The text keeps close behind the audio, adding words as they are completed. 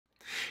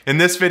In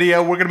this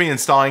video, we're going to be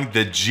installing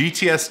the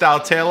GTS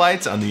Style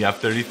Taillights on the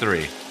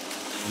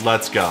F33.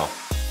 Let's go.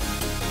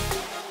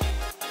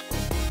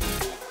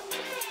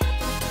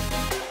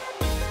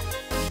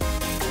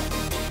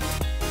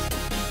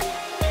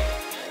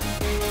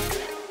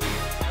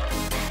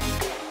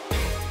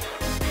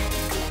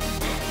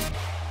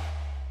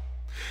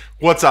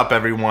 What's up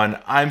everyone,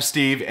 I'm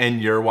Steve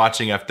and you're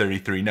watching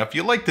F33. Now if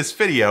you like this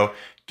video,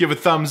 give a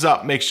thumbs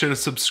up, make sure to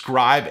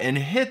subscribe and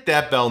hit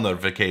that bell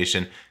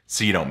notification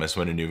so you don't miss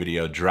when a new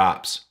video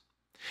drops.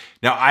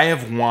 Now I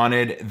have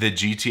wanted the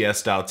GTS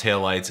style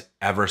taillights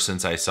ever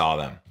since I saw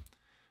them.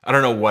 I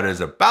don't know what is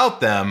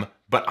about them,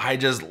 but I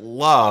just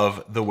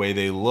love the way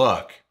they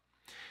look.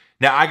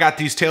 Now I got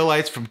these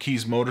taillights from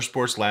Kies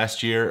Motorsports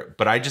last year,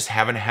 but I just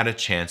haven't had a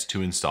chance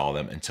to install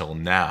them until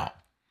now.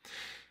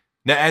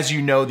 Now, as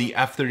you know, the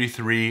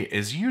F33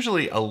 is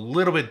usually a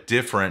little bit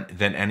different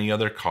than any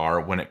other car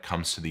when it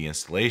comes to the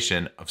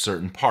installation of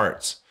certain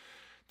parts.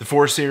 The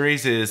 4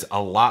 Series is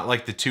a lot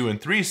like the 2 and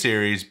 3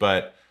 Series,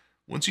 but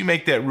once you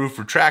make that roof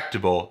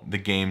retractable, the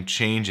game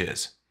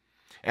changes.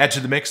 Add to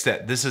the mix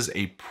that this is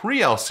a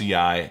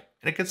pre-LCI, and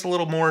it gets a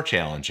little more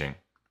challenging.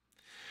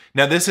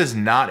 Now, this is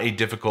not a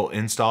difficult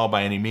install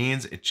by any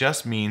means. It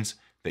just means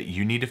that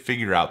you need to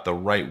figure out the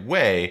right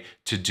way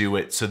to do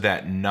it so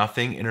that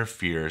nothing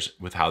interferes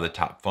with how the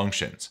top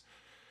functions.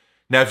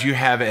 Now, if you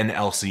have an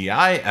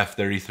LCI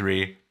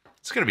F33,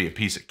 it's going to be a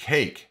piece of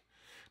cake.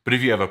 But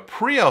if you have a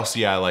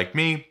pre-LCI like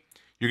me,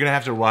 you're going to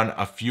have to run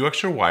a few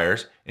extra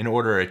wires and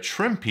order a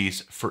trim piece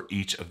for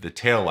each of the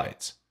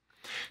taillights.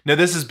 Now,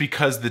 this is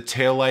because the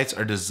taillights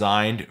are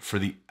designed for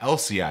the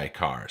LCI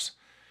cars.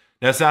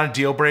 Now, it's not a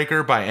deal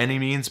breaker by any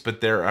means,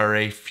 but there are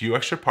a few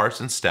extra parts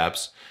and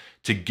steps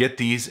to get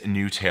these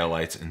new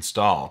taillights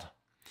installed.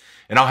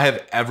 And I'll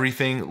have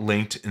everything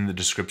linked in the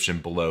description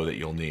below that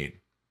you'll need.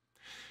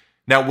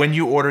 Now, when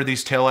you order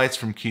these taillights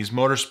from Kies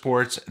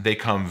Motorsports, they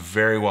come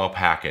very well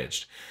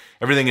packaged.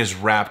 Everything is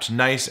wrapped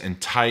nice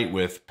and tight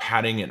with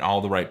padding in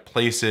all the right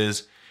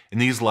places. And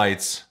these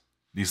lights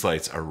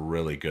are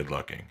really good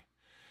looking.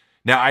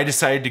 Now, I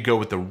decided to go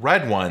with the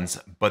red ones,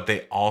 but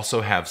they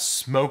also have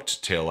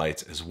smoked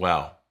taillights as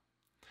well.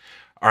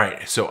 All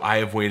right, so I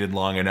have waited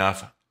long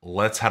enough.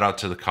 Let's head out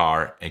to the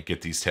car and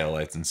get these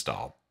taillights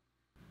installed.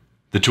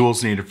 The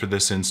tools needed for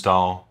this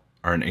install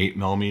are an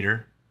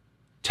 8mm,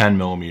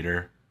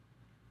 10mm,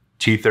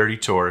 T30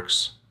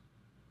 Torx,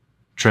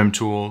 trim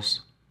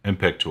tools, and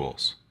pick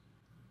tools.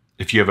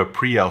 If you have a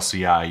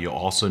pre-LCI, you'll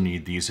also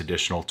need these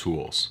additional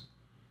tools: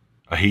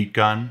 a heat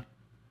gun,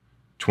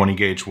 20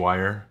 gauge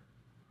wire,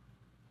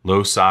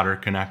 low solder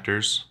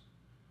connectors,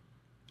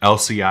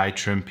 LCI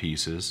trim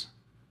pieces,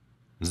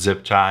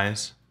 zip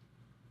ties,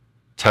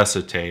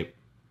 Tesa tape,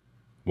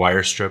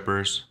 wire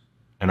strippers,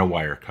 and a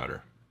wire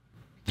cutter.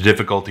 The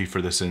difficulty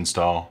for this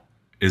install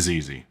is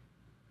easy.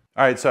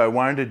 All right, so I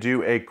wanted to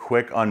do a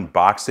quick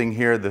unboxing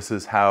here. This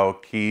is how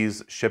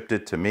Kies shipped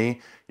it to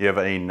me. You have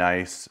a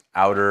nice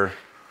outer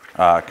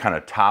kind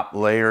of top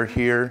layer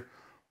here.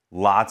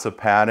 Lots of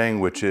padding,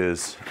 which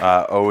is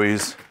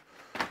always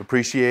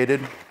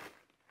appreciated.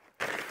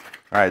 All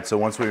right, so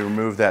once we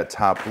remove that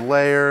top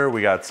layer,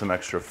 we got some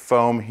extra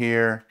foam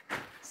here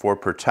for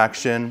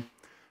protection.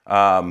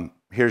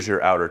 Here's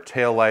your outer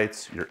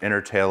taillights, your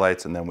inner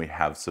taillights, and then we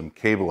have some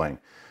cabling.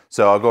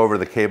 So I'll go over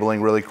the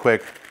cabling really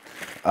quick.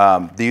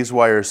 These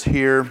wires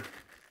here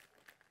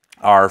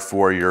are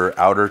for your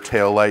outer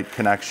taillight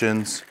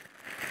connections.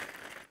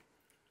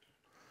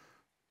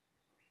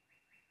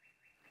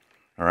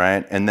 All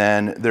right, and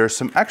then there's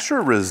some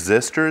extra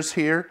resistors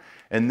here,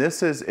 and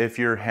this is if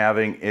you're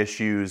having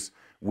issues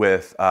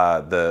with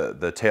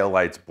the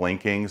taillights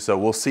blinking. So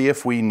we'll see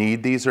if we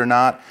need these or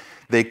not.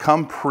 They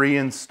come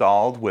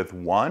pre-installed with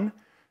one.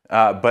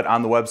 But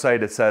on the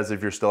website, it says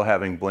if you're still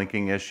having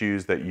blinking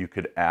issues that you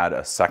could add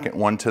a second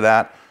one to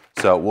that.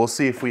 So we'll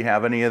see if we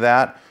have any of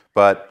that,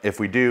 but if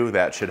we do,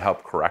 that should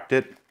help correct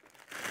it.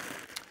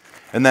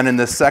 And then in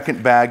the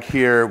second bag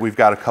here, we've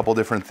got a couple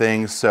different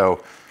things.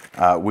 So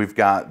we've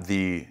got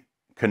the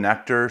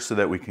connector so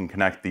that we can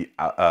connect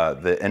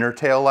the inner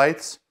tail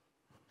lights.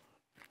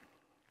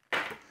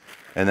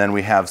 And then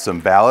we have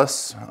some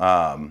ballasts.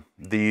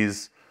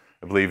 These,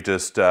 I believe,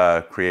 just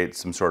create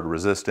some sort of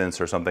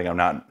resistance or something. I'm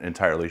not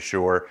entirely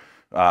sure.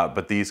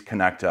 But these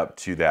connect up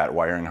to that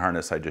wiring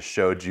harness I just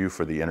showed you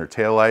for the inner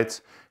tail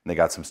lights. And they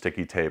got some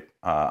sticky tape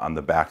on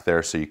the back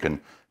there so you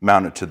can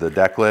mount it to the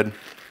deck lid.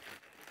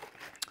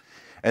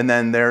 And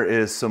then there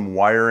is some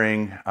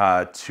wiring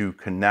to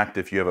connect,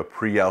 if you have a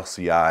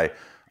pre-LCI,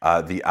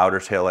 the outer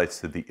taillights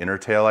to the inner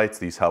taillights.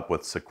 These help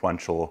with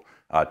sequential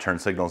turn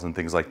signals and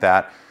things like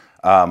that.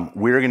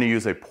 We're going to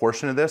use a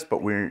portion of this,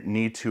 but we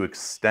need to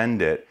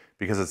extend it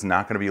because it's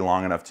not going to be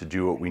long enough to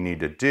do what we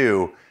need to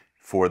do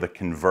for the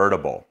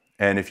convertible.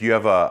 And if you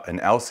have an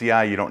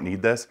LCI, you don't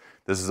need this.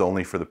 This is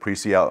only for the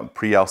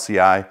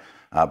pre-LCI,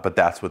 but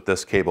that's what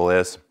this cable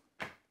is.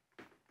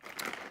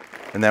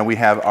 And then we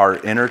have our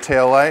inner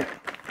tail light.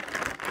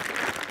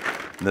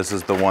 This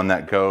is the one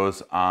that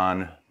goes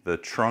on the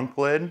trunk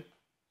lid.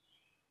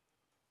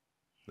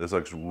 This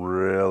looks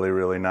really,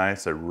 really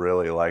nice. I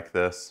really like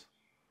this.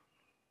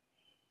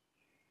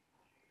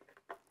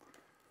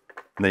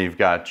 And then you've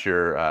got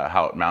your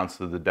how it mounts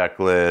to the deck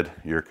lid,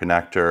 your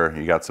connector.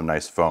 You got some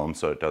nice foam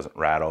so it doesn't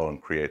rattle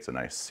and creates a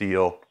nice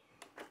seal.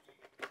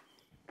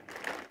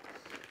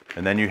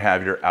 And then you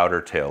have your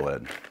outer tail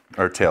lid,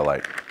 or tail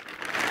light.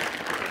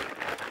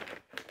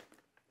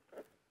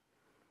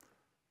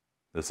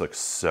 This looks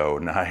so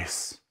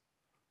nice.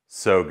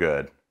 So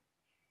good.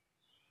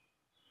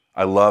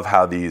 I love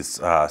how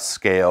these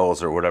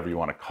scales, or whatever you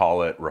want to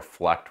call it,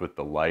 reflect with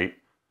the light.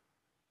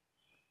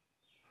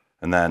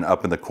 And then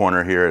up in the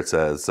corner here it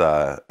says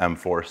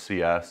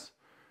M4CS.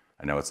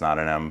 I know it's not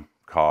an M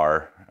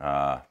car,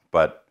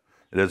 but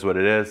it is what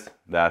it is.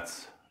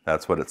 That's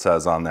what it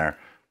says on there.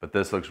 But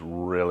this looks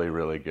really,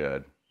 really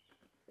good.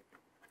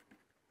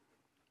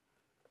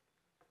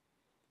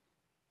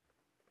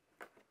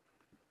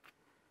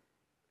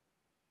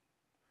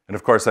 And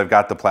of course I've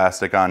got the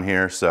plastic on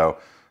here, so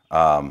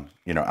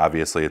you know,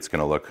 obviously it's going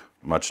to look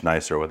much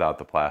nicer without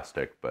the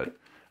plastic, but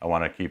I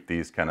want to keep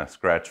these kind of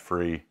scratch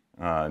free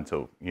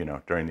until, you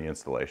know, during the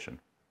installation.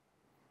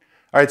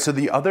 All right, so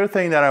the other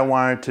thing that I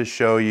wanted to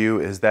show you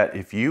is that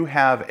if you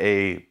have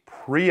a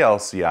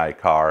pre-LCI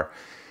car,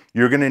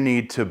 you're going to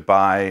need to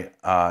buy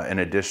an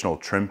additional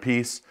trim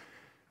piece.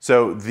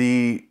 So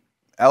the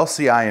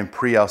LCI and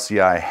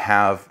pre-LCI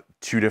have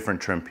two different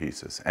trim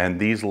pieces, and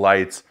these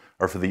lights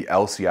are for the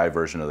LCI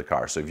version of the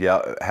car. So if you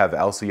have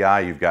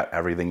LCI, you've got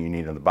everything you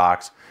need in the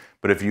box.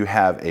 But if you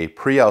have a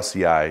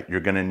pre-LCI, you're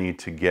going to need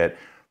to get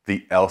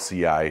the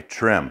LCI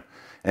trim.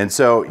 And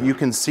so you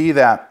can see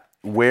that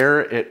where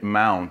it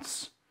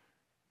mounts,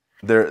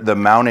 the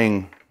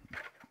mounting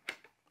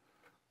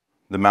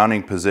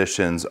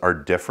positions are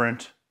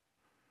different.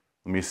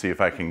 Let me see if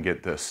I can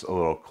get this a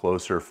little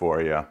closer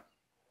for you.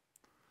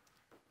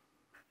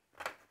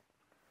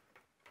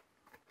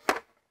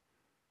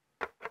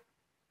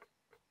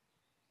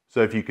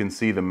 So if you can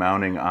see, the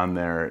mounting on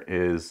there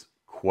is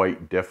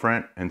quite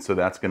different, and so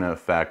that's going to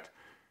affect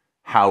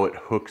how it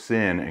hooks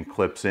in and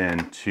clips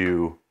in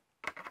to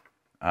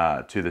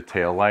the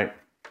tail light.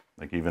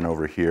 Like even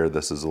over here,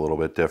 this is a little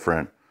bit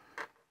different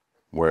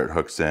where it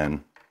hooks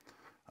in.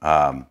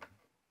 I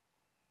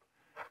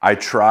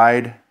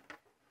tried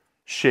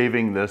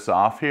shaving this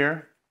off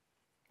here.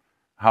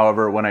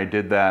 However, when I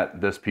did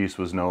that, this piece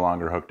was no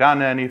longer hooked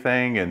onto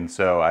anything, and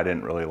so I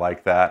didn't really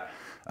like that.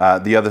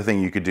 The other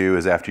thing you could do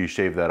is after you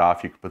shave that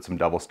off, you could put some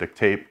double stick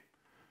tape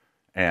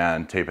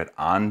and tape it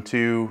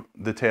onto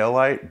the tail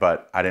light,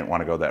 but I didn't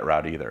want to go that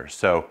route either.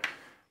 So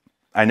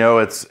I know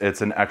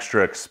it's an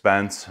extra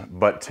expense,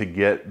 but to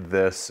get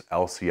this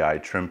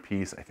LCI trim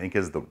piece, I think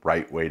is the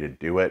right way to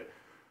do it.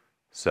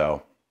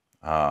 So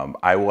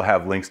I will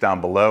have links down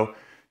below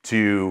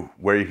to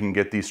where you can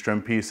get these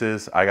trim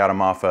pieces. I got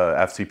them off of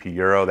FCP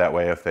Euro, that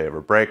way if they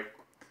ever break,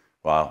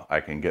 well,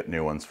 I can get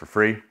new ones for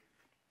free.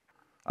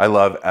 I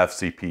love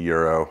FCP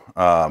Euro.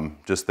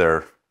 Just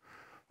their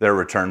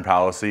return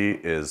policy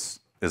is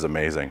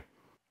amazing.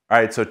 All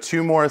right, so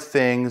two more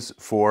things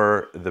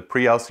for the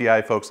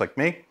pre-LCI folks like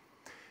me.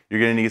 You're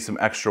gonna need some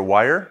extra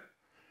wire.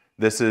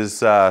 This is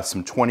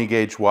some 20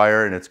 gauge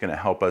wire, and it's gonna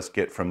help us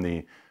get from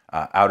the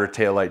outer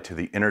tail light to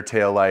the inner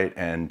tail light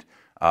and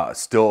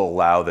still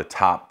allow the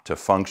top to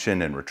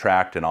function and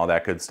retract and all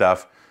that good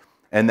stuff.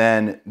 And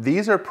then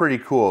these are pretty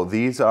cool.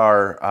 These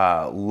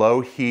are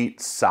low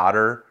heat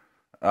solder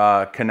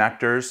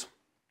connectors.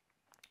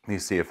 Let me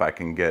see if I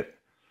can get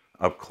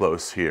up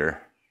close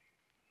here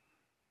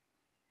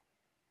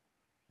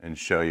and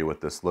show you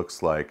what this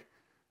looks like.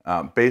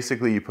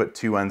 Basically, you put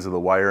two ends of the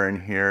wire in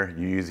here,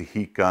 you use a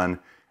heat gun,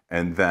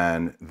 and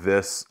then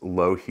this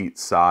low heat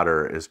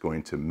solder is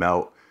going to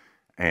melt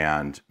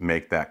and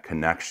make that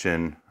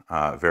connection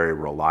very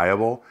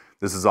reliable.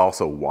 This is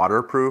also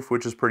waterproof,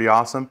 which is pretty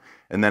awesome.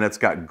 And then it's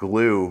got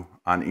glue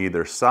on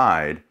either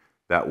side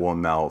that will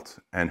melt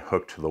and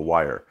hook to the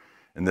wire.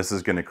 And this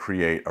is going to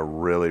create a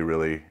really,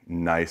 really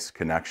nice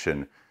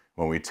connection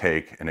when we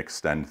take and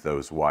extend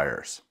those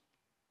wires.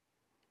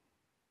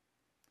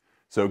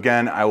 So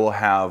again, I will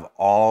have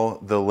all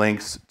the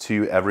links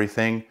to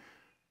everything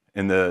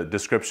in the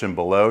description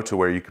below to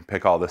where you can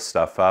pick all this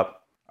stuff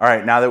up. All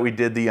right, now that we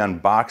did the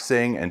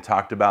unboxing and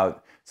talked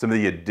about some of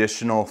the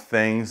additional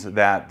things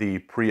that the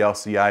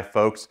pre-LCI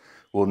folks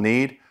will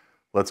need,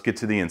 let's get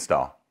to the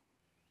install.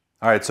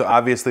 All right, so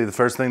obviously the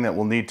first thing that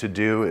we'll need to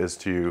do is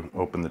to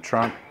open the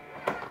trunk.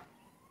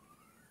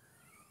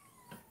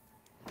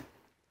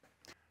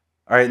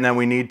 All right, and then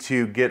we need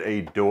to get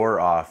a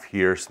door off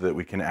here so that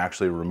we can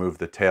actually remove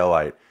the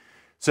taillight.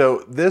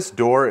 So this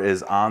door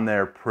is on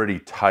there pretty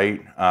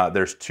tight.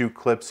 There's two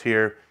clips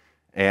here,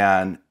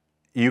 and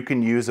you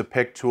can use a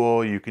pick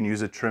tool, you can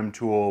use a trim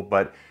tool,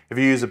 but if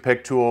you use a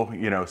pick tool,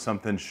 you know,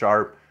 something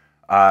sharp,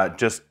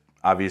 just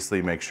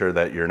obviously make sure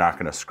that you're not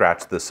gonna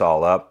scratch this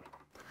all up.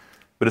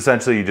 But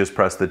essentially you just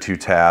press the two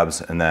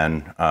tabs and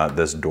then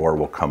this door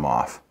will come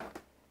off.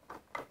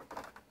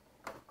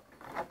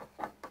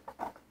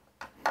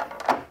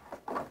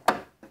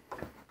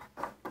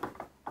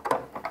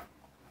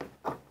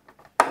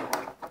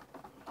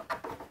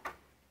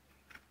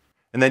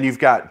 And then you've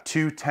got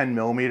two 10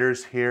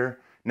 millimeters here.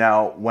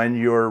 Now, when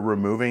you're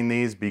removing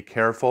these, be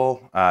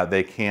careful.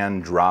 They can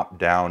drop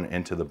down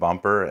into the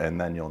bumper and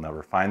then you'll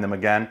never find them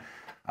again.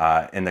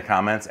 In the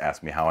comments,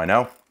 ask me how I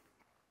know.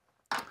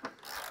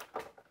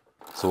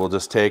 So we'll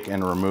just take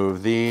and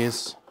remove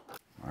these.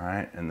 All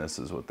right, and this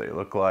is what they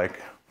look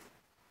like.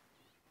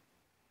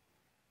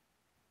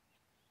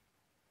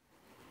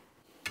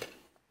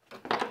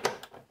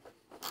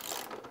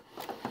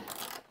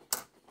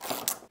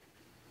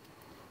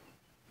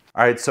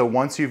 All right, so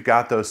once you've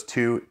got those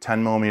two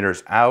 10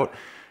 millimeters out,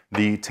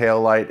 the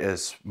tail light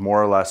is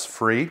more or less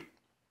free.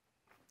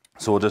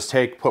 So we'll just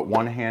put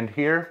one hand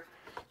here,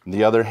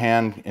 the other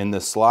hand in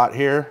this slot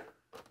here,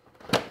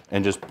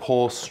 and just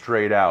pull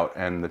straight out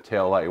and the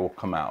tail light will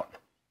come out.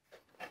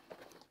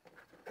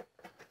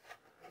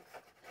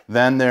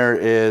 Then there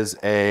is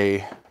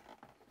a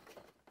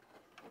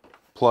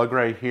plug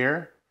right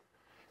here.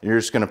 You're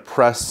just gonna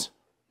press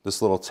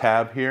this little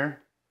tab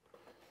here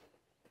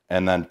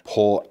and then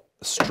pull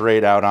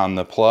straight out on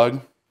the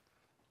plug.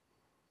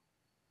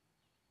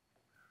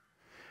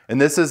 And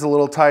this is a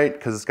little tight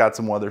because it's got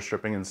some weather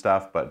stripping and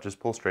stuff, but just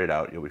pull straight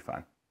out, you'll be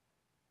fine.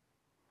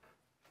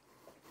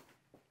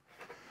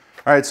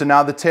 All right, so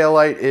now the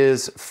taillight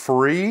is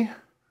free.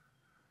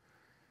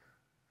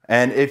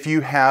 And if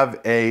you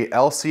have a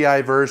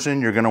LCI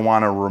version, you're gonna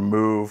wanna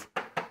remove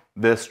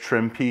this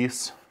trim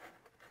piece.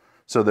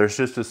 So there's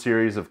just a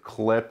series of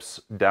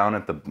clips down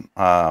at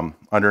the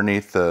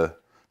underneath the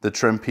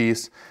trim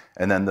piece,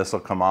 and then this will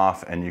come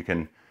off and you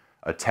can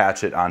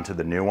attach it onto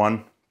the new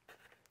one.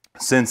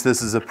 Since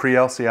this is a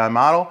pre-LCI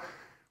model,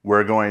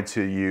 we're going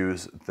to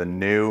use the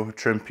new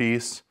trim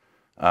piece,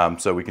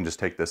 so we can just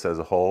take this as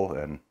a whole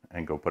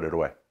and go put it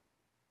away.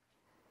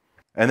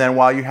 And then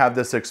while you have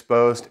this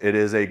exposed, it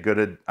is a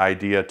good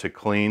idea to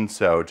clean,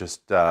 so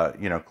just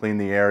clean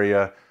the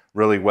area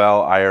really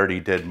well. I already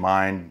did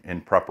mine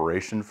in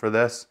preparation for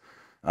this,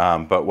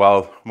 but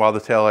while the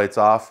taillight's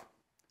off,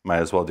 might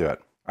as well do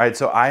it. All right,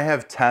 so I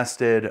have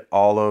tested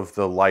all of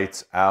the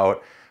lights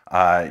out,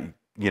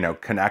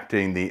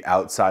 connecting the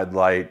outside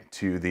light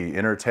to the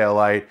inner tail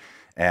light,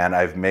 and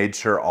I've made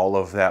sure all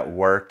of that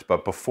worked.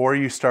 But before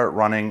you start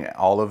running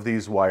all of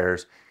these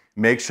wires,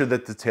 make sure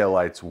that the tail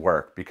lights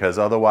work, because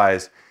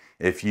otherwise,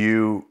 if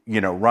you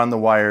run the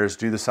wires,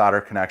 do the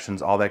solder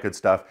connections, all that good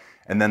stuff,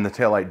 and then the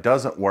tail light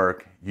doesn't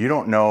work, you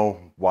don't know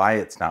why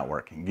it's not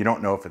working. You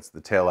don't know if it's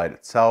the tail light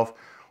itself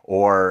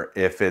or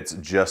if it's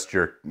just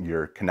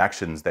your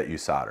connections that you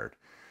soldered.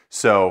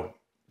 So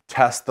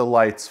test the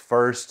lights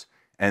first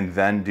and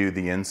then do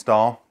the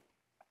install.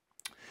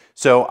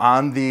 So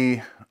on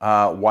the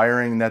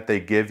wiring that they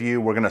give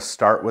you, we're gonna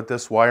start with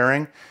this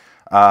wiring,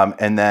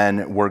 and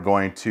then we're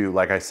going to,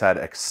 like I said,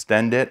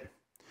 extend it.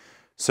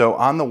 So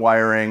on the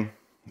wiring,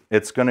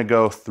 it's gonna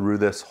go through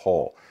this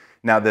hole.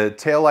 Now the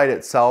taillight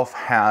itself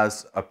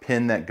has a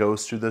pin that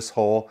goes through this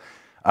hole.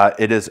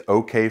 It is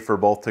okay for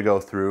both to go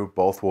through,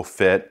 both will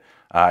fit.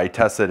 I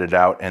tested it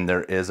out and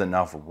there is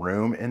enough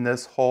room in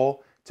this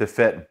hole to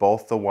fit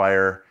both the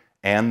wire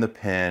and the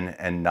pin,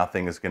 and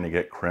nothing is gonna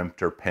get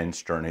crimped or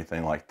pinched or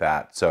anything like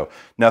that. So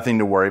nothing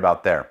to worry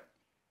about there.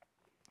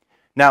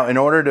 Now, in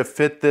order to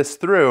fit this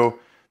through,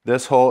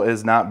 this hole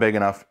is not big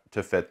enough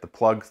to fit the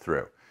plug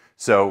through.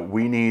 So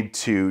we need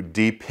to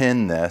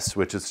de-pin this,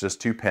 which is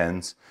just 2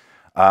 pins,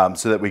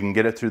 so that we can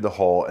get it through the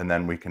hole and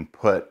then we can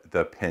put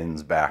the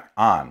pins back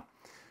on.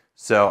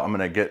 So I'm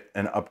gonna get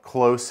an up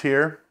close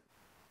here.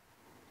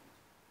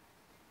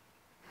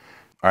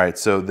 All right,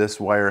 so this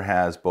wire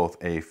has both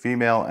a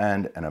female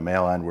end and a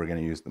male end. We're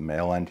gonna use the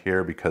male end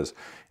here because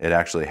it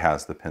actually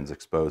has the pins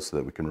exposed so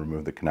that we can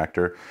remove the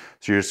connector.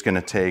 So you're just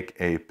gonna take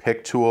a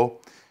pick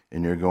tool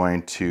and you're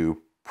going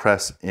to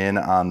press in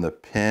on the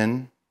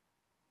pin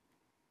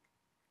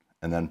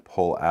and then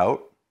pull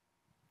out.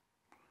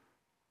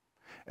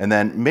 And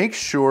then make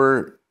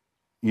sure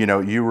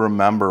you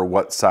remember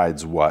what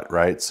side's what,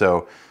 right?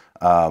 So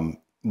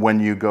when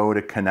you go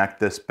to connect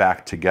this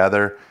back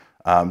together,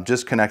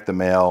 just connect the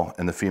male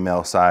and the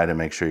female side and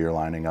make sure you're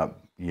lining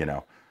up,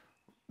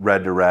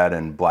 red to red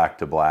and black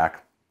to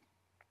black.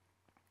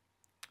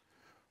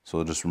 So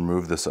we'll just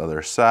remove this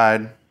other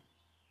side.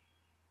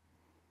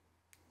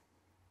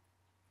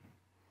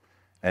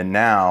 And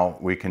now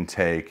we can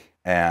take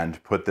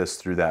and put this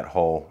through that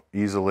hole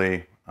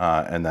easily.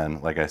 And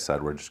then, like I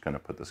said, we're just gonna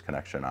put this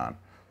connection on.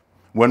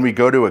 When we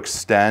go to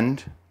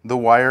extend the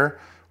wire,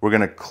 we're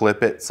gonna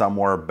clip it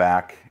somewhere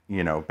back,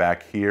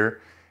 back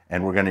here.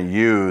 And we're gonna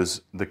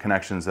use the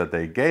connections that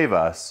they gave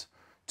us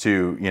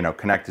to,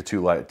 connect the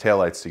two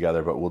taillights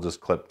together, but we'll just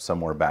clip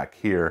somewhere back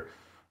here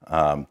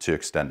to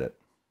extend it.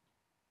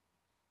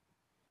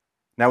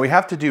 Now we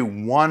have to do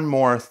one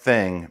more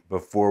thing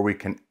before we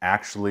can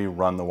actually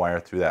run the wire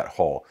through that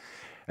hole.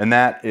 And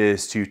that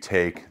is to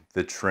take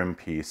the trim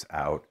piece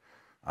out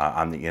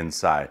on the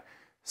inside.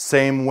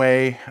 Same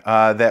way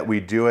that we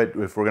do it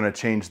if we're gonna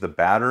change the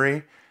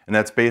battery, and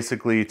that's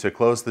basically to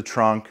close the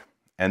trunk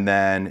and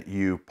then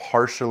you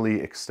partially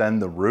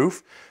extend the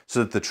roof so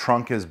that the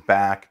trunk is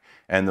back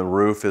and the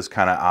roof is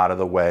kind of out of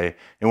the way.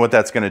 And what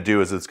that's going to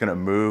do is it's going to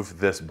move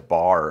this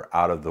bar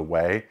out of the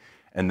way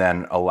and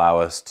then allow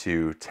us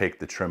to take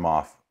the trim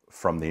off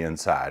from the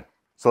inside.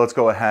 So let's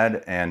go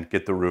ahead and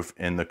get the roof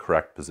in the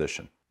correct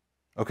position.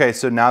 Okay,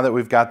 so now that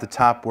we've got the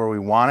top where we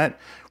want it,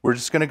 we're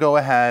just going to go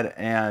ahead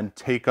and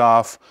take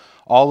off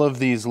all of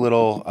these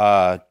little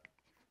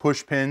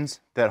push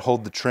pins that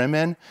hold the trim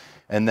in,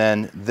 and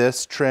then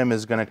this trim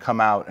is going to come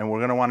out, and we're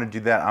going to want to do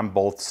that on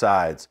both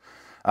sides.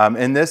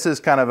 And this is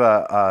kind of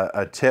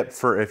a tip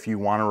for if you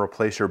want to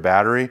replace your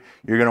battery.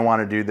 You're going to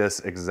want to do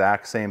this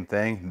exact same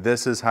thing.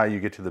 This is how you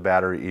get to the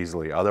battery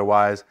easily.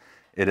 Otherwise,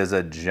 it is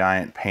a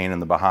giant pain in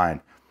the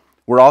behind.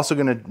 We're also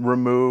going to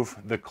remove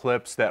the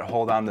clips that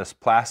hold on this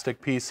plastic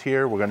piece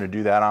here. We're going to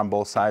do that on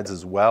both sides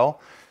as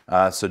well.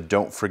 So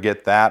don't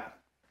forget that.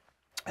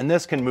 And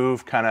this can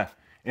move kind of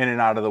in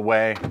and out of the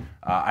way.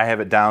 I have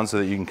it down so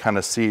that you can kind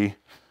of see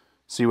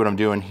what I'm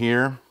doing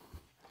here.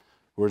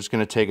 We're just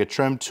going to take a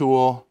trim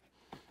tool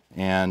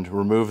and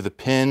remove the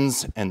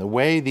pins. And the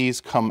way these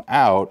come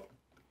out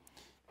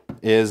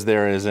is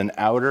there is an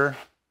outer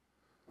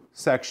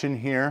section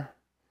here.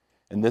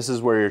 And this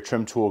is where your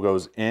trim tool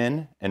goes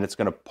in, and it's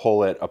going to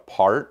pull it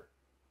apart.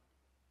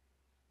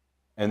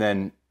 And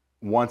then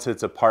once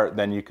it's apart,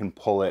 then you can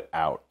pull it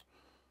out.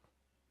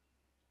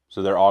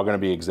 So they're all going to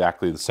be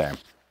exactly the same.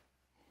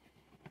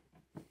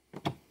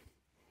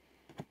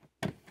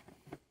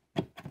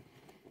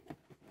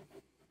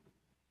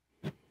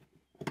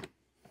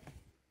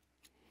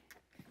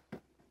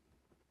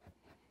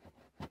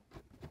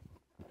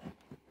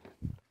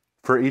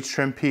 For each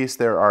trim piece,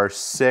 there are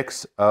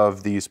 6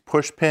 of these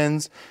push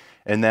pins.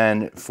 And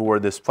then for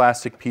this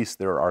plastic piece,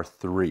 there are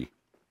 3.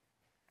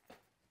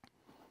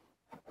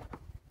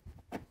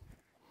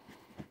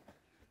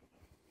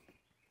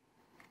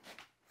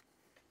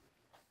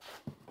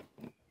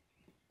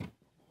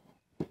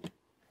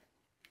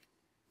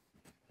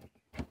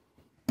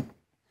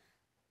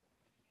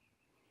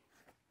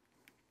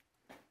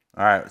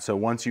 All right, so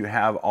once you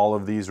have all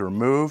of these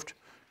removed,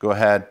 go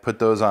ahead, put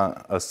those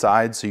on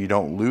aside so you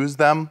don't lose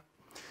them.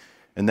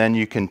 And then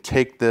you can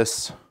take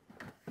this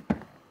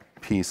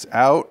piece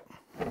out.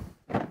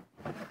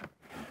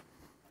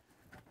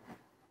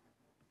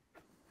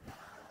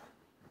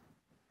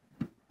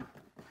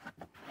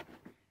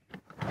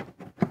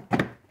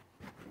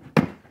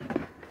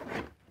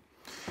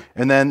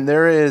 And then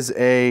there is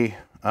a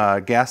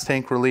gas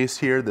tank release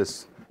here,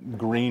 this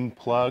green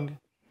plug.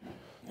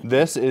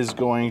 This is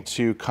going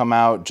to come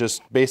out,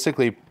 just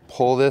basically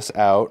pull this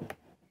out,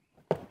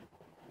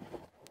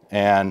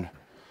 and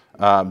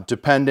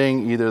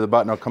depending, either the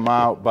button will come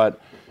out,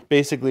 but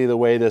basically the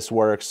way this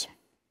works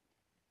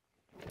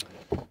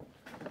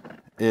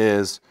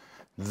is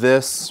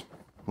this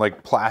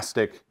like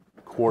plastic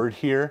cord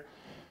here,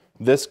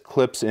 this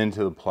clips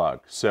into the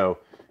plug. So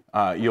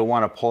you'll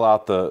want to pull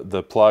out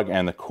the plug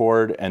and the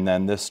cord, and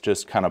then this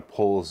just kind of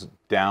pulls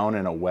down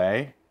and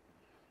away,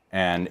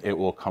 and it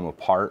will come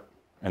apart,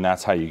 and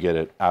that's how you get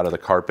it out of the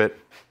carpet.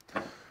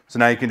 So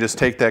now you can just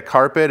take that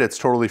carpet, it's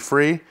totally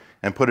free,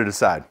 and put it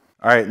aside.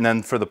 All right, and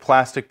then for the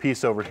plastic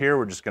piece over here,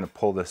 we're just going to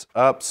pull this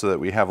up so that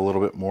we have a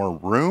little bit more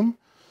room.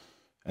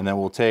 And then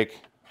we'll take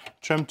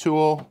trim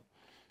tool,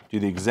 do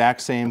the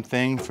exact same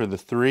thing for the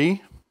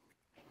 3.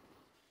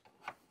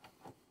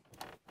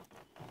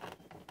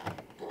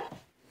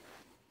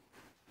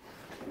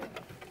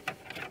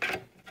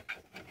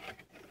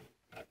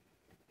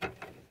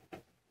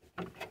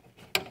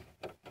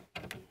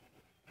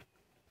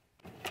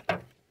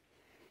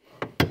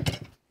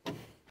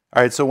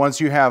 All right, so once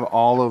you have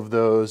all of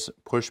those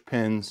push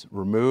pins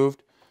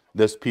removed,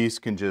 this piece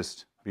can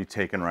just be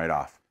taken right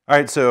off. All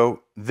right,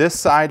 so this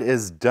side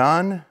is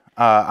done.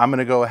 I'm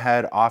gonna go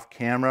ahead off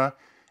camera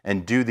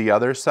and do the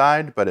other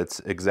side, but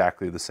it's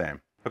exactly the same.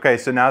 Okay,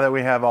 so now that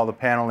we have all the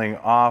paneling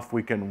off,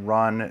 we can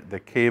run the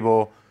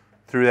cable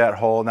through that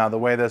hole. Now the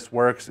way this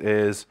works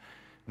is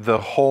the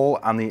hole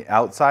on the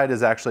outside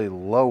is actually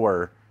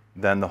lower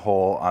than the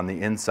hole on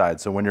the inside.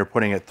 So when you're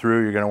putting it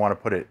through, you're gonna wanna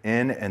put it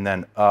in and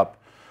then up,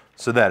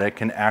 so that it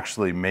can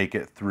actually make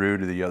it through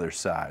to the other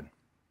side.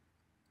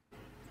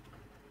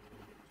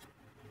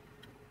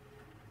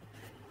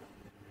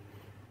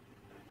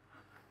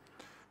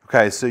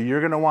 Okay, so you're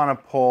going to want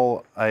to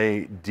pull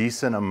a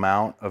decent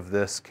amount of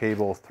this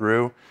cable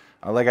through.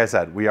 Like I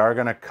said, we are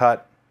going to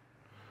cut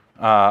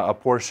a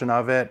portion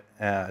of it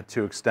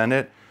to extend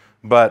it,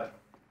 but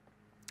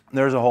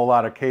there's a whole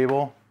lot of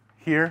cable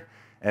here,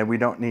 and we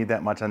don't need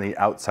that much on the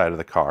outside of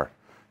the car.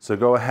 So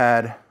go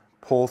ahead,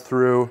 pull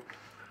through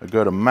a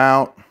good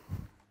amount,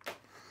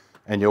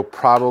 and you'll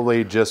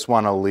probably just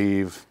want to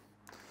leave,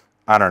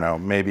 I don't know,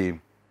 maybe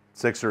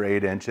 6 or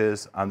 8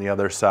 inches on the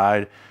other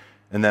side.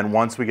 And then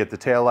once we get the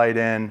taillight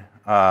in,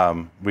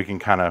 we can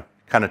kind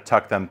of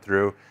tuck them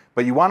through.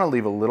 But you want to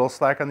leave a little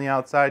slack on the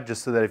outside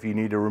just so that if you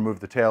need to remove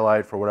the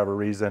taillight for whatever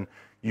reason,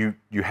 you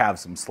have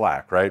some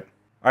slack, right?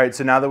 All right,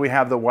 so now that we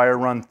have the wire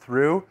run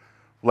through,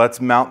 let's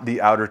mount the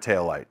outer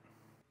taillight.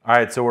 All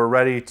right, so we're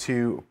ready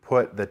to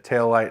put the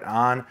taillight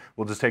on.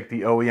 We'll just take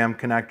the OEM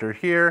connector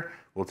here,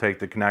 We'll take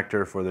the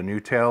connector for the new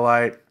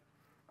taillight,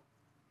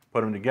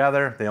 put them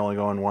together. They only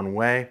go in one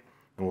way.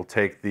 And we'll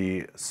take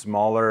the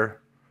smaller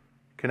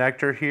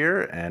connector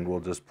here and we'll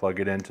just plug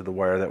it into the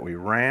wire that we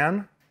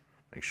ran.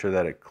 Make sure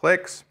that it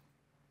clicks.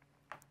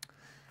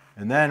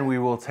 And then we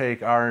will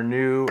take our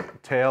new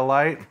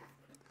taillight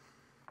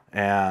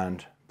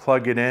and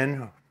plug it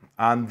in.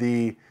 On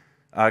the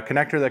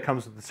connector that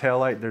comes with the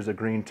taillight, there's a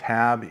green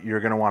tab. You're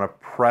going to want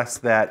to press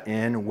that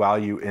in while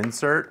you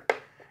insert.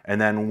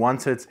 And then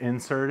once it's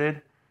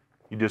inserted,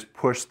 you just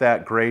push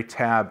that gray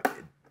tab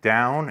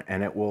down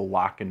and it will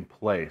lock in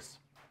place.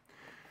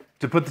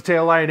 To put the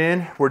taillight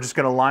in, we're just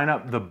going to line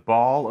up the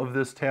ball of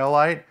this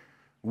taillight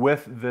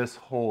with this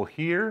hole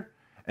here.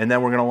 And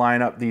then we're going to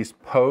line up these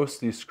posts,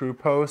 these screw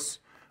posts,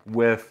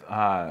 with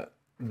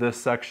this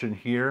section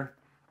here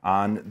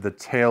on the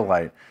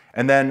taillight.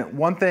 And then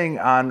one thing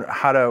on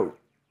how to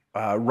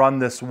run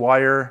this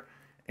wire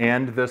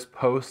and this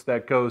post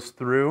that goes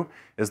through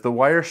is the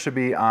wire should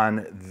be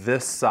on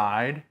this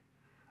side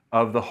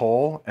of the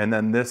hole, and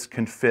then this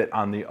can fit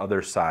on the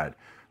other side.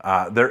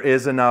 There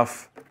is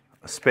enough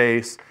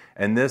space,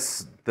 and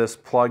this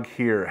plug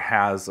here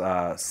has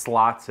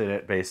slots in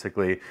it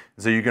basically,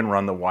 so you can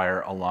run the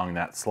wire along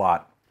that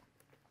slot.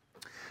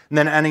 And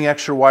then any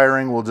extra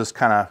wiring will just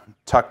kind of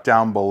tuck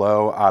down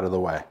below out of the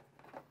way.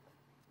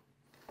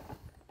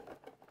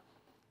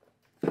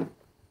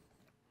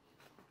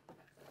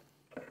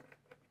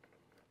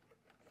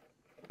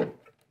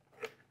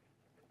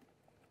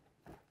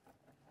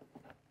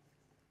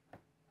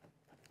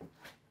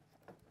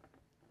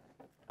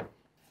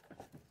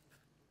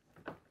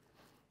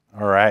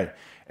 All right,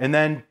 and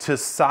then to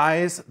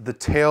size the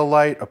tail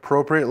light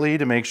appropriately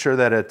to make sure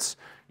that it's,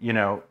 you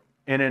know,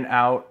 in and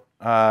out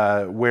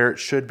where it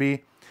should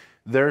be,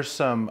 there's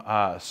some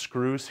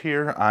screws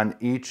here on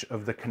each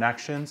of the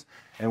connections.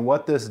 And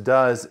what this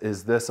does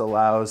is this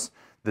allows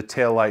the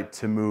tail light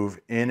to move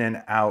in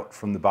and out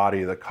from the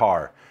body of the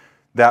car.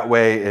 That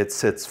way it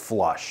sits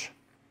flush.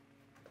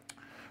 All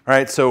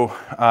right, so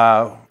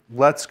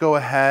let's go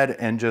ahead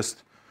and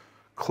just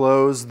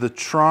close the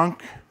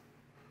trunk.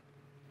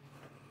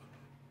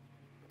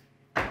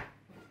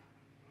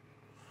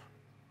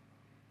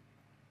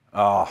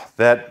 Oh,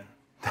 that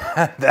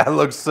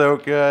looks so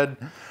good.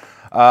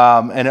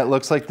 And it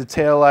looks like the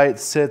taillight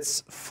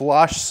sits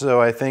flush,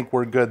 so I think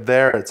we're good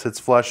there. It sits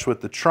flush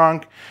with the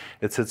trunk.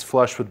 It sits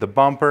flush with the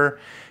bumper.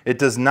 It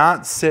does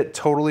not sit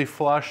totally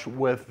flush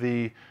with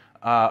the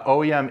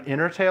OEM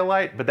inner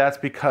taillight, but that's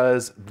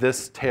because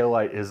this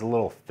taillight is a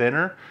little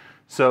thinner.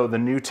 So the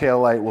new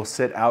taillight will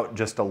sit out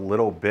just a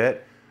little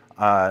bit,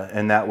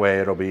 and that way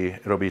it'll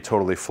be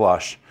totally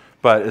flush.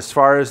 But as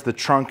far as the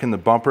trunk and the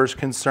bumper is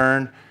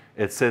concerned,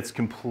 it sits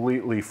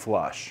completely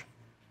flush.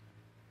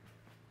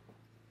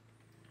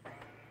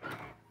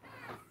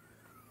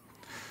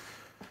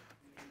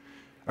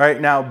 All right,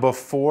 now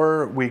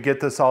before we get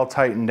this all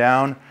tightened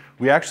down,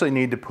 we actually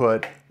need to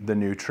put the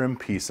new trim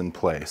piece in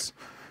place.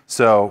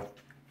 So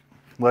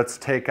let's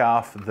take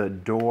off the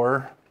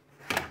door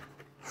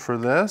for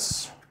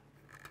this.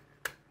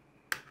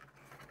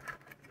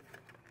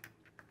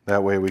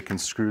 That way we can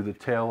screw the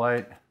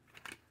taillight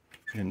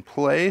in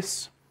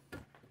place.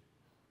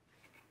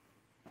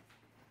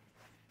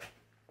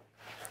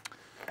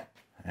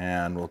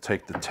 And we'll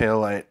take the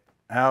taillight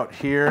out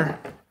here.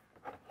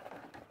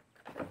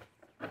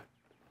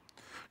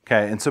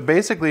 Okay, and so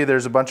basically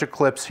there's a bunch of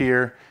clips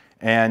here,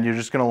 and you're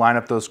just going to line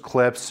up those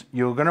clips.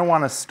 You're going to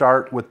want to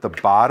start with the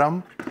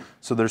bottom.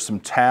 So there's some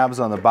tabs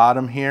on the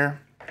bottom here.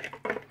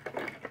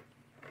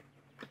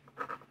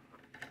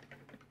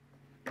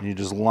 You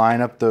just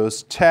line up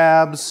those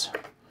tabs,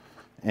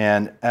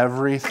 and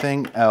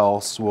everything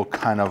else will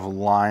kind of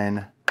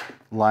line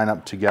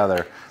up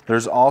together.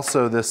 There's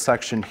also this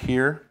section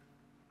here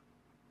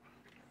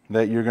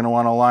that you're going to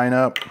want to line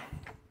up.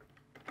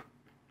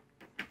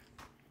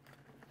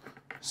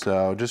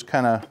 So just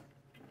kind of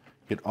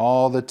get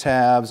all the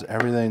tabs,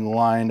 everything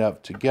lined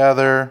up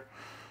together.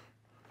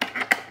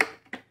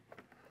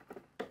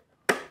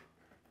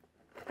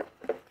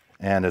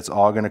 And it's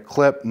all going to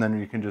clip, and then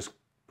you can just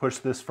push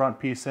this front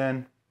piece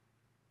in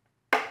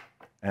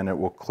and it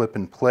will clip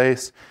in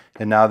place.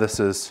 And now this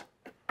is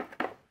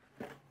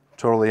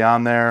totally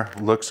on there,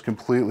 looks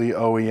completely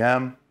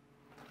OEM.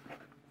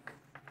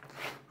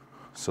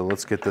 So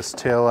let's get this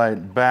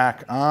taillight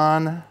back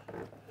on.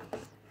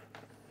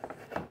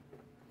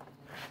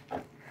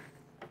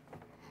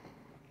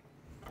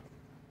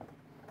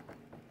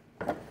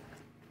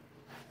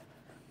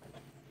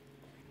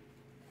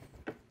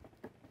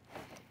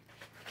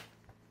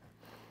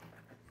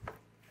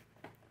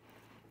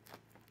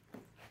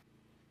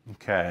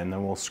 Okay, and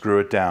then we'll screw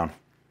it down.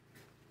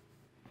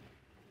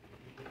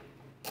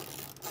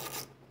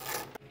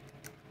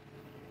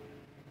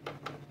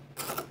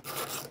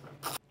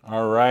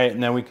 All right,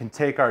 and then we can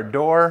take our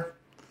door,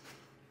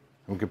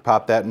 and we can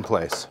pop that in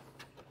place.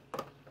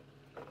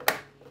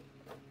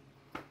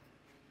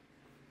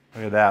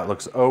 Look at that,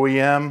 looks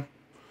OEM,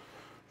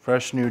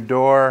 fresh new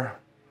door.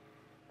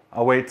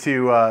 I'll wait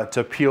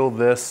to peel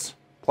this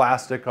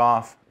plastic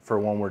off for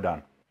when we're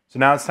done. So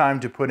now it's time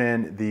to put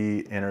in the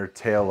inner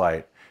tail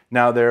light.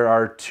 Now there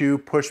are 2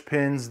 push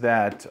pins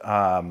that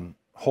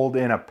hold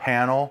in a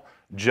panel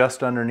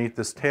just underneath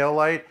this tail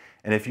light.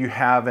 And if you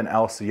have an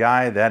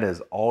LCI, that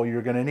is all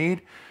you're gonna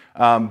need.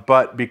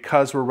 But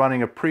because we're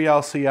running a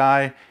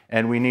pre-LCI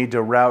and we need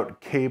to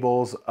route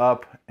cables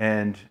up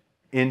and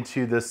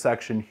into this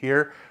section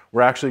here,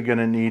 we're actually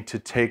gonna need to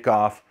take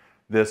off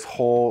this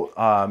whole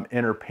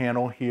inner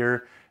panel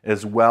here,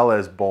 as well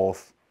as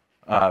both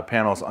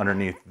panels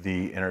underneath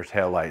the inner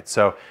tail light.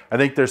 So I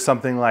think there's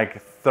something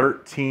like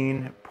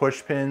 13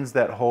 push pins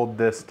that hold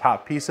this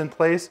top piece in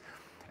place.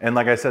 And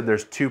like I said,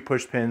 there's 2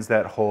 push pins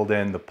that hold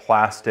in the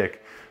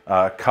plastic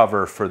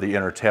cover for the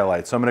inner tail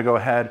light. So I'm gonna go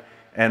ahead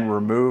and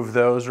remove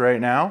those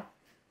right now.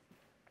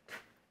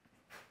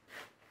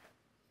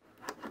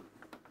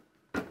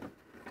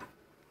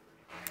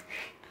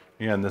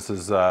 Again, this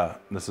is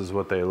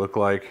what they look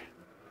like.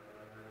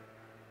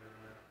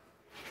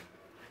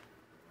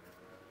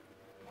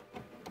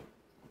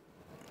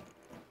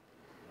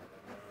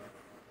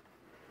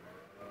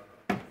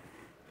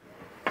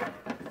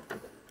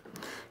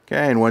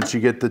 Okay, and once you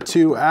get the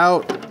 2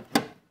 out,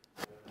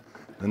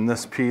 then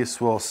this piece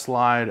will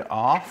slide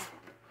off.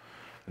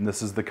 And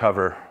this is the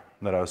cover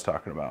that I was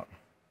talking about.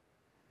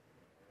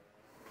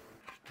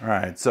 All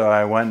right, so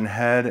I went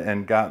ahead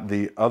and got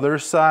the other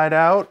side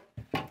out.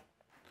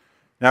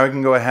 Now we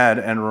can go ahead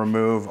and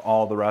remove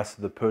all the rest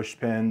of the push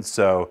pins.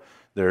 So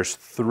there's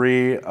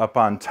 3 up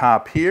on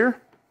top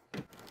here.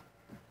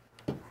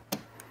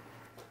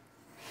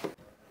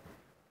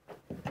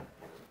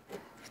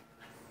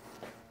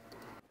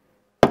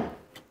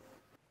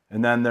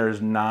 And then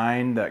there's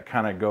 9 that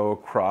kind of go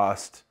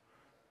across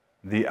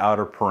the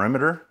outer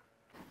perimeter.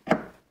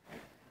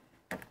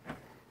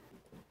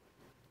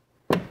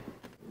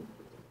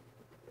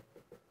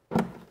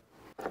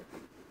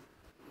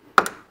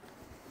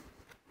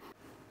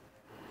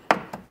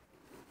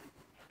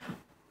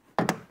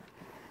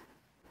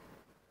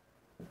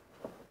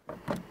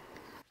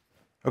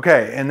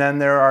 Okay, and then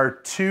there are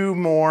 2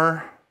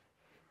 more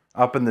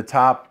up in the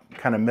top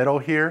kind of middle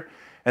here.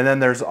 And then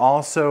there's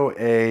also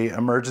a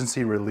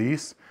emergency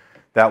release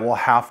that we'll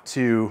have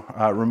to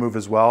remove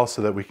as well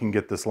so that we can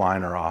get this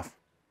liner off.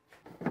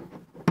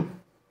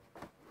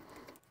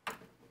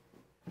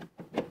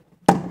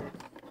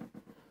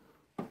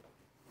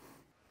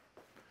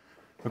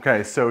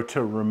 Okay, so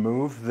to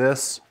remove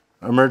this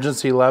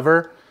emergency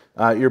lever,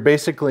 you're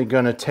basically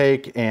going to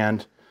take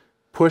and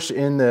push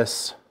in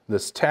this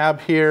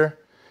tab here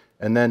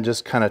and then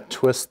just kind of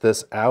twist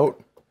this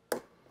out.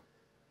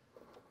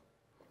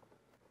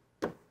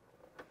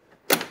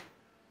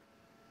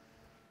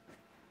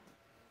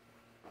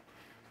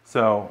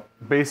 So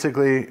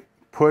basically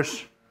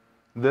push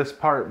this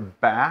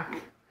part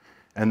back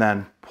and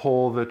then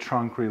pull the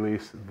trunk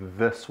release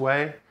this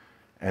way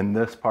and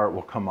this part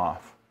will come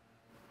off.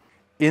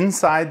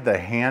 Inside the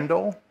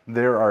handle,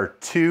 there are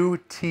 2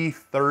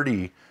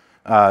 T30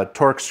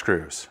 torque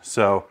screws.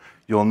 So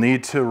you'll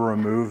need to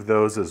remove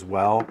those as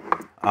well.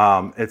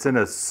 It's in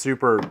a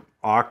super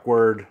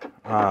awkward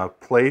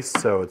place,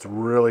 so it's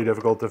really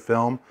difficult to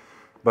film,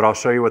 but I'll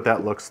show you what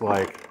that looks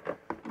like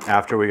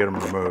after we get them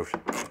removed.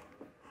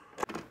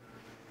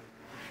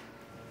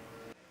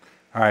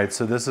 All right,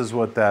 so this is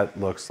what that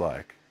looks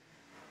like.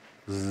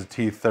 This is a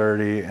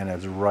T30 and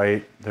it's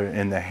right there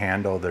in the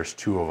handle. There's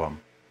 2 of them.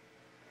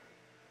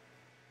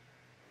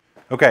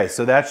 Okay,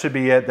 so that should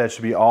be it. That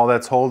should be all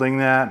that's holding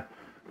that.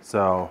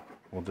 So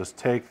we'll just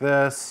take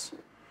this,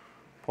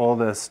 pull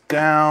this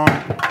down,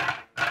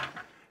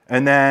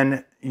 and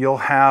then you'll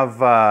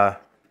have,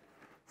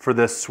 for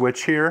this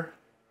switch here,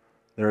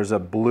 there's a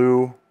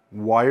blue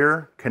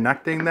wire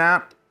connecting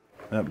that.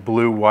 That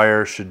blue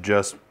wire should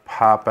just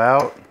pop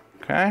out,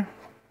 okay?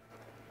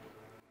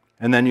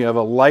 And then you have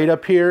a light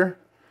up here,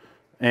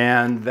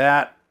 and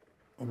that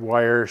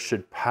wire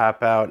should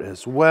pop out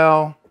as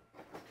well.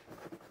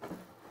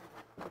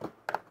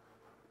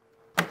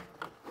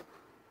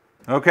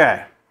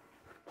 Okay,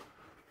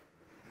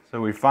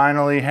 so we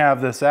finally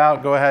have this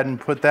out. Go ahead and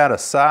put that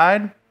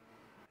aside.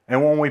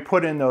 And when we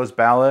put in those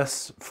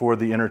ballasts for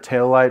the inner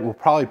tail light, we'll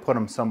probably put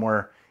them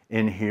somewhere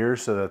in here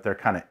so that they're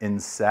kind of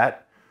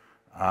inset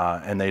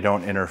and they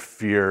don't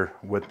interfere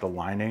with the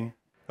lining.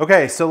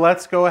 Okay, so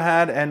let's go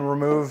ahead and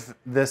remove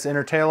this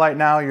inner tail light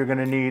now. You're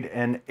gonna need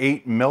an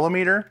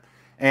 8mm,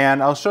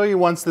 and I'll show you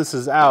once this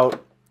is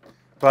out,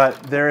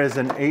 but there is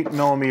an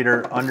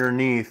 8mm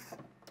underneath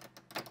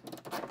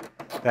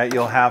that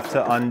you'll have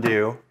to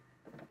undo.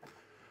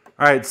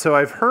 All right, so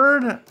I've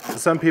heard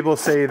some people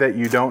say that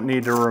you don't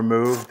need to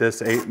remove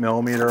this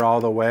 8mm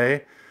all the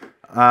way,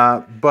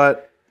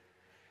 but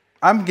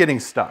I'm getting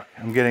stuck.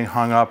 I'm getting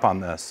hung up on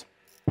this.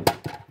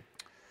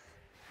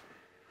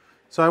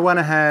 So I went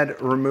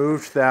ahead,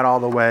 removed that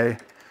all the way,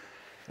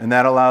 and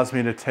that allows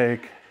me to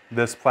take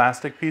this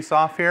plastic piece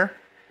off here.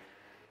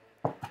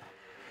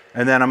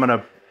 And then I'm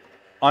gonna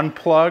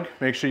unplug,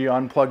 make sure you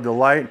unplug the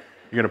light.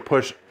 You're gonna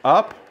push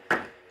up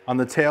on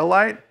the tail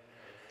light,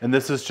 and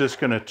this is just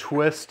gonna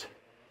twist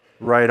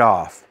right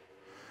off.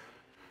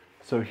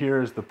 So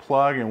here's the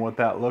plug and what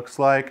that looks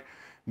like.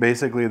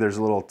 Basically, there's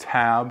a little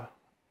tab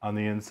on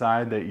the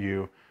inside that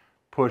you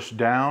push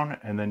down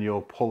and then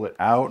you'll pull it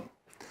out.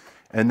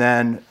 And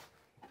then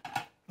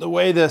the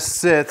way this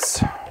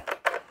sits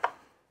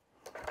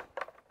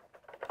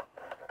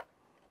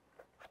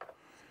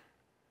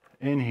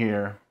in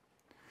here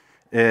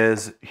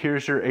is,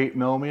 here's your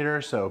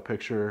 8mm. So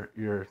picture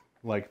you're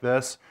like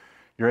this.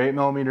 Your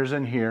 8mm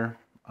in here.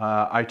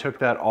 I took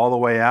that all the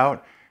way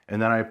out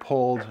and then I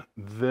pulled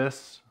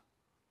this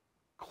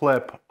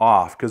clip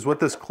off, because what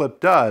this clip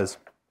does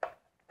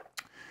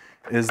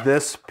is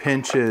this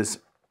pinches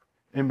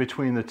in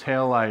between the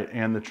taillight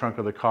and the trunk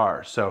of the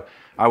car. So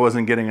I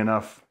wasn't getting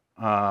enough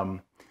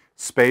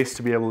space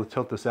to be able to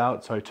tilt this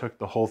out, so I took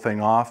the whole thing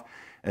off,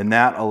 and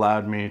that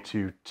allowed me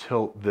to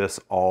tilt this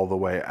all the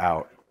way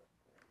out.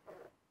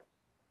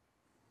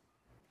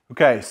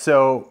 Okay,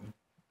 so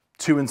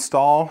to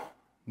install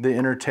the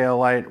inner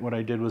taillight, what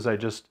I did was I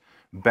just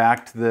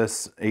backed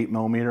this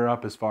 8mm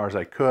up as far as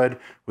I could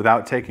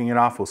without taking it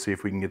off. We'll see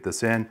if we can get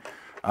this in.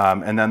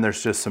 And then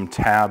there's just some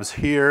tabs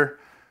here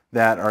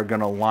that are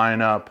gonna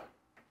line up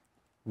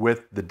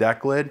with the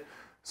deck lid.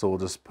 So we'll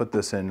just put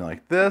this in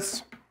like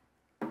this.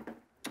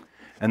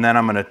 And then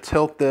I'm gonna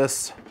tilt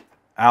this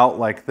out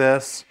like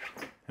this,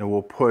 and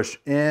we'll push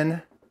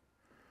in.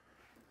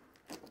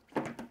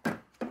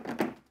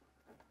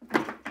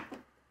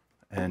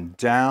 And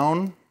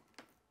down.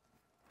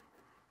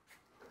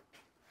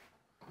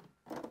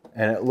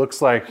 And it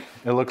looks like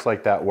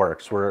that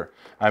works.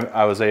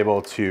 I was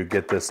able to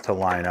get this to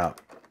line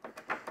up.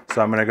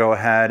 So I'm gonna go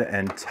ahead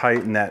and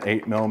tighten that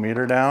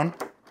 8mm down.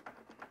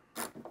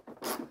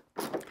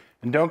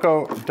 And don't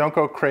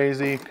go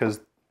crazy,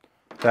 because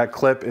that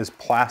clip is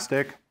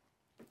plastic.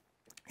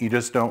 You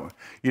just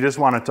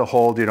want it to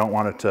hold, you don't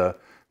want it to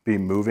be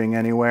moving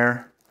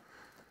anywhere.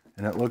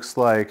 And it looks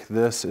like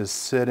this is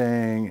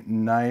sitting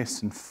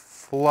nice and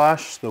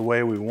flush the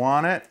way we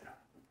want it.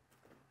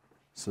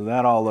 So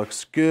that all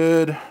looks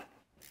good.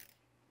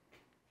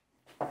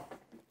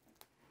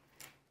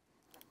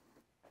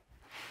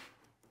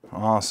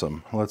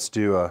 Awesome. Let's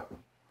do a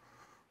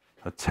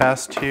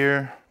test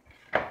here.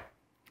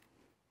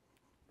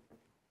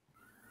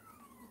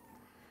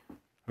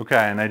 Okay,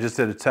 and I just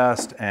did a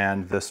test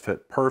and this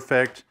fit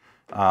perfect.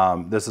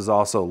 This is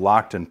also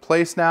locked in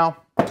place now.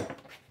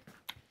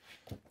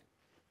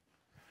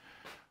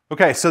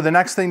 Okay, so the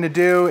next thing to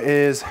do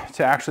is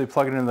to actually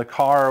plug it into the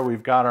car.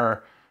 We've got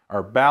our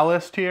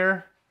ballast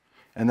here,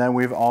 and then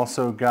we've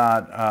also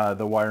got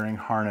the wiring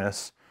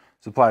harness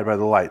supplied by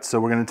the lights. So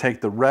we're going to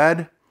take the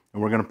red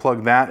and we're going to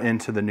plug that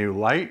into the new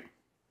light,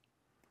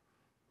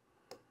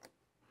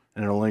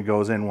 and it only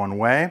goes in one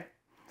way.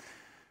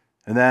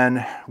 And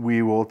then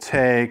we will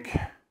take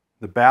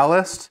the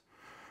ballast,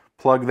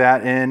 plug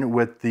that in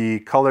with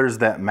the colors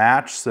that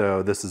match.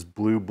 So this is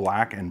blue,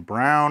 black, and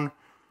brown.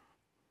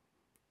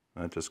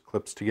 That just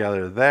clips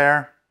together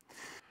there.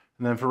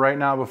 And then for right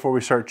now, before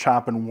we start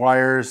chopping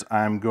wires,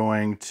 I'm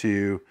going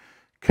to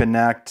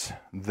connect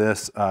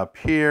this up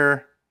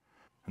here,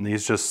 and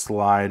these just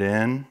slide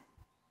in.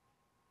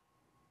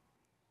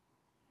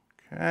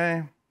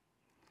 Okay.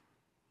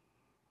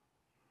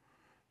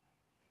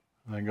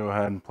 And then go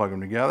ahead and plug them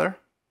together.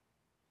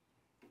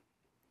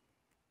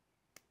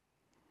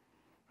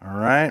 All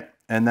right,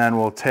 and then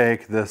we'll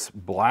take this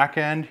black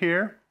end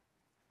here,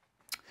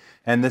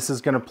 and this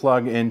is going to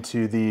plug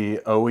into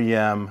the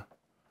OEM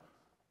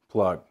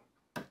plug.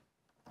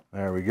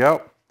 There we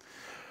go.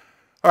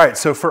 All right,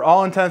 so for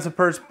all intents and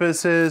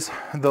purposes,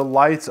 the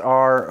lights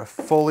are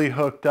fully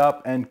hooked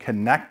up and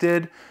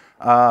connected.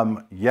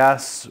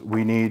 Yes,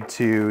 we need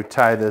to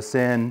tie this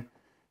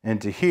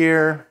into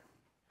here,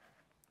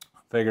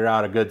 figure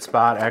out a good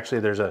spot. Actually,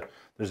 there's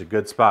a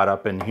good spot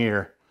up in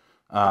here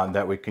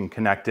that we can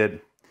connect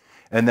it.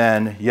 And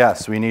then,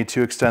 yes, we need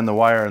to extend the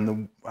wire,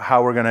 and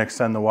how we're going to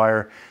extend the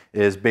wire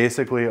is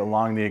basically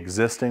along the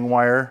existing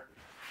wire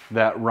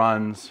that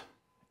runs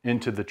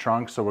into the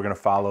trunk, so we're going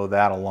to follow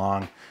that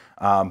along.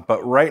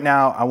 But right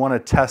now, I want to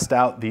test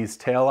out these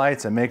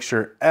taillights and make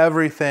sure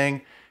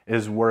everything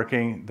is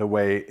working the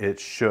way it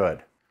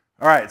should.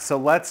 All right, so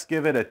let's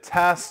give it a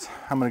test.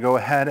 I'm going to go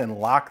ahead and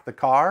lock the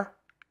car.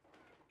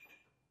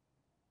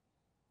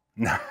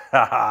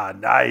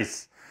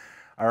 Nice.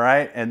 All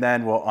right, and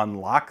then we'll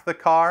unlock the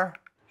car.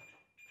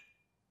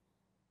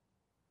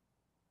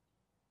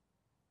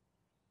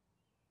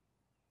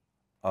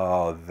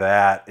 Oh,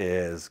 that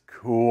is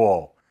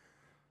cool.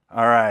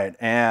 All right,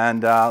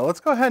 and let's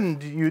go ahead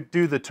and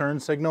do the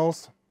turn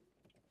signals.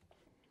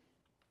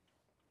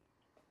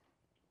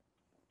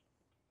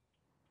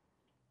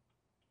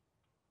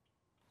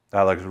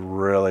 That looks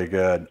really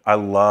good. I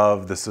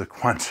love the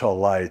sequential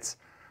lights.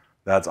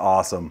 That's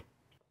awesome.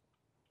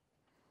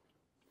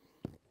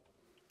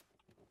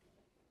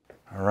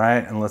 All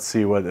right, and let's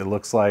see what it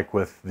looks like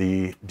with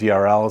the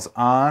DRLs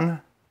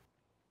on.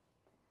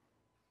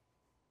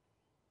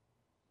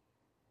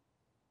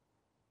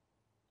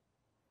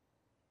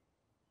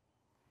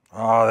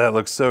 Oh, that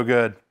looks so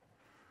good.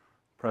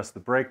 Press the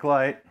brake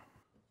light.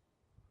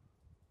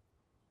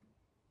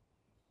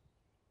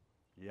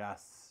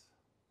 Yes.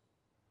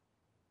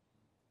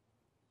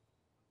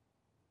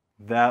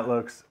 That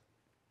looks,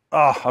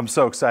 oh, I'm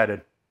so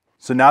excited.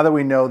 So now that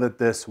we know that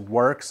this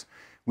works,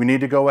 we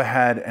need to go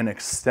ahead and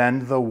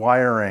extend the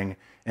wiring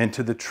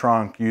into the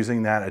trunk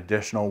using that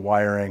additional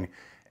wiring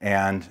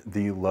and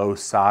the low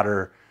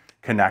solder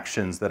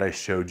connections that I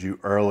showed you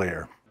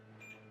earlier.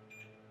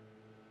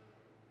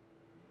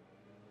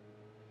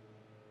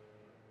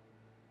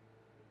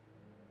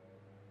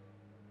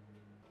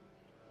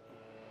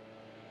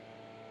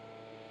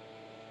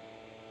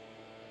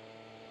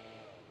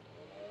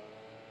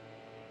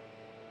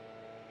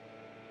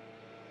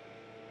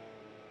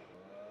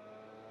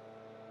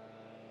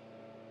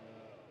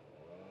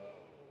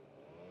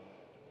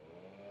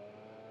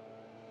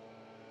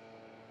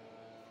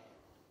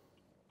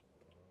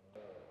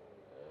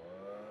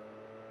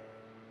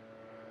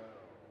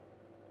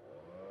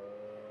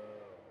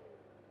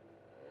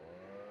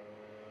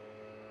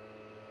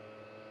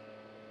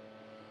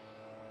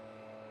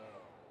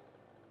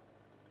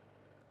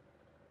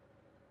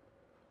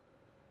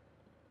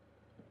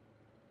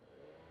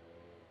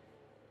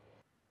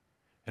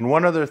 And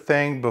one other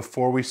thing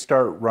before we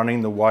start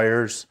running the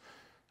wires,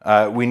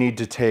 we need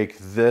to take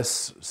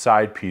this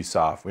side piece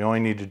off. We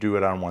only need to do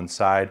it on one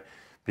side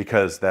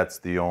because that's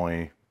the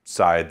only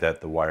side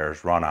that the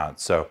wires run on.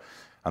 So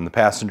on the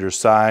passenger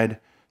side,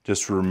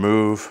 just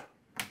remove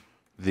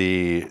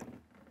the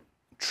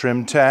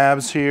trim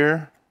tabs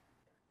here.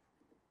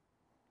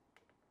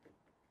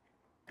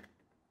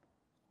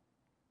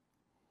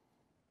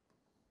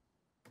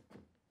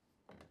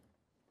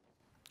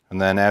 And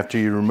then after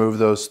you remove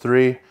those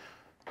three,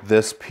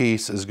 this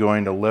piece is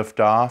going to lift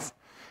off.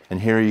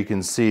 And here you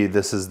can see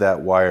this is that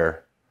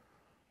wire,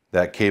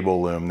 that cable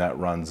loom that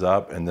runs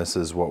up, and this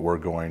is what we're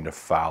going to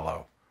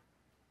follow.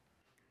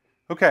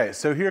 Okay,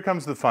 so here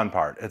comes the fun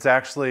part. It's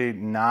actually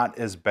not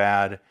as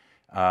bad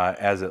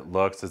as it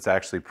looks. It's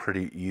actually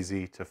pretty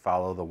easy to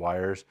follow the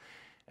wires.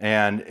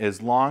 And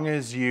as long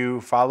as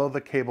you follow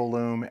the cable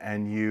loom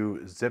and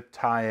you zip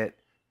tie it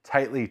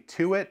tightly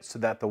to it so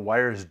that the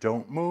wires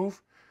don't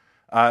move,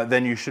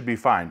 then you should be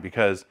fine,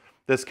 because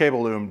this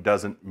cable loom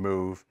doesn't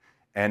move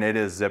and it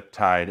is zip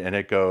tied, and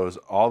it goes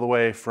all the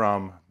way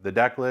from the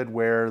deck lid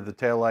where the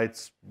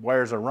taillights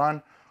wires are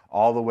run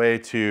all the way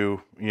to,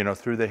 you know,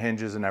 through the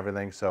hinges and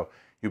everything. So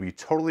you'll be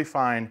totally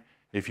fine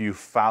if you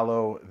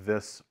follow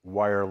this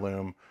wire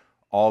loom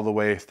all the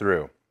way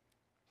through.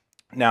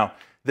 Now,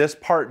 this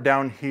part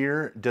down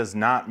here does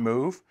not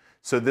move.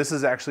 So this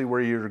is actually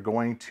where you're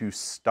going to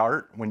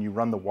start when you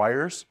run the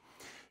wires.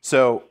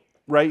 So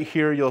right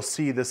here, you'll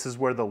see this is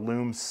where the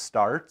loom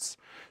starts.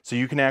 So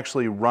you can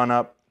actually run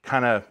up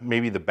kind of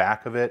maybe the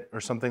back of it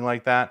or something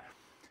like that,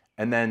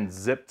 and then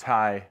zip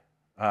tie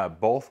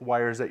both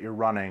wires that you're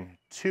running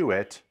to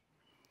it.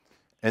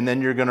 And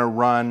then you're gonna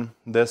run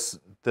this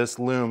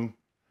loom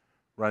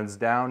runs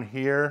down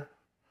here,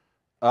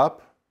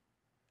 up.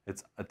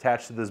 It's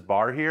attached to this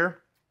bar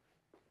here.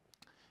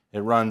 It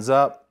runs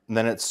up, and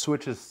then it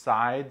switches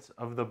sides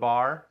of the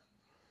bar,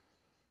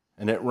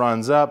 and it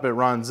runs up,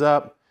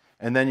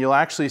 and then you'll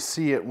actually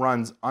see it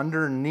runs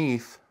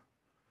underneath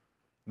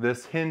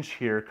this hinge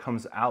here,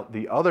 comes out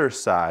the other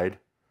side,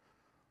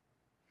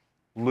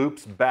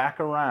 loops back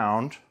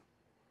around,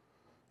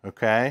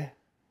 okay,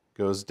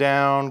 goes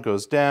down,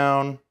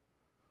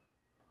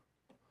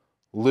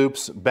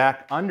 loops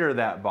back under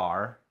that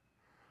bar,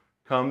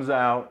 comes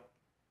out,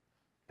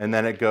 and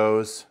then it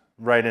goes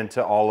right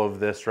into all of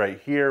this right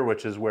here,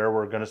 which is where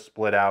we're going to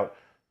split out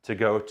to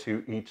go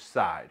to each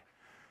side.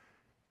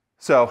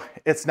 So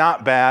it's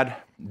not bad.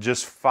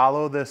 Just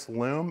follow this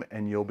loom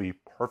and you'll be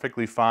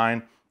perfectly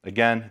fine.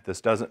 Again,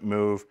 this doesn't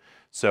move.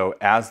 So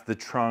as the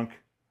trunk,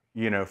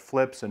 you know,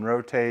 flips and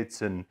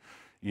rotates and,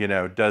 you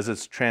know, does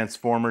its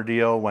transformer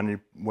deal when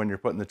you're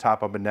putting the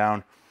top up and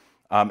down,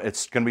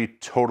 it's going to be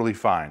totally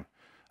fine.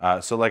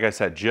 So like I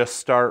said, just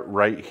start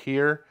right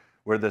here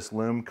where this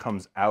loom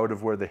comes out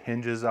of where the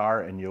hinges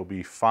are, and you'll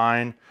be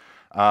fine.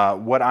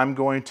 What I'm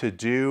going to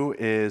do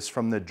is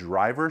from the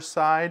driver's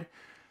side,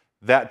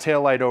 that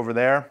taillight over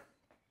there,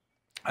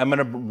 I'm going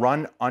to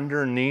run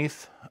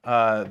underneath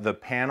the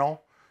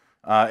panel,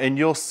 and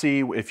you'll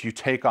see if you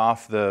take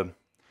off the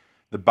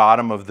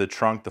bottom of the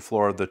trunk, the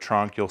floor of the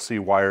trunk, you'll see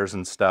wires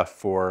and stuff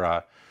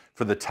for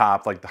the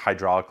top, like the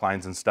hydraulic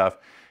lines and stuff,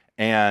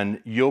 and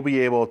you'll be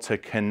able to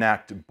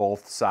connect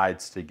both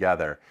sides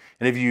together.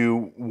 And if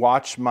you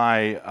watch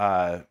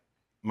my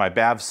my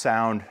BAV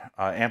sound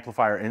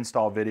amplifier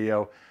install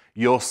video,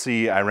 you'll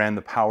see I ran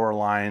the power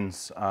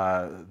lines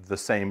the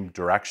same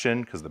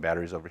direction because the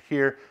battery's over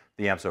here,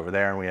 the amp's over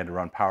there, and we had to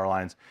run power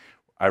lines.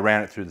 I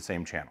ran it through the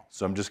same channel.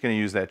 So I'm just going to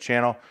use that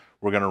channel.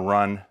 We're going to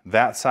run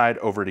that side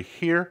over to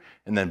here,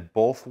 and then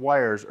both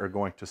wires are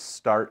going to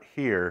start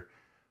here,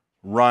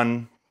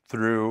 run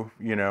through,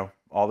 you know,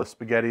 all the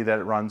spaghetti that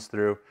it runs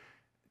through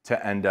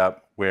to end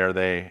up where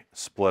they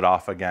split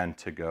off again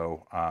to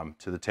go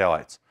to the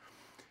taillights.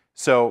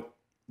 So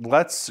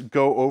let's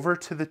go over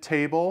to the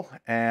table,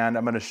 and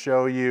I'm going to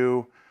show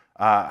you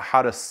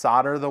how to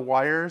solder the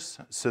wires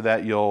so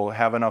that you'll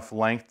have enough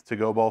length to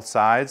go both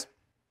sides.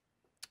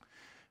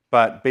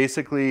 but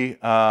basically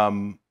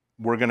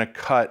we're going to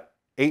cut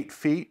 8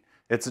 feet.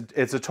 It's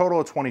a total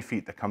of 20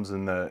 feet that comes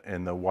in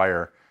the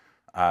wire,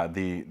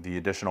 the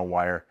additional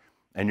wire,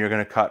 and you're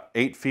going to cut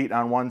 8 feet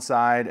on one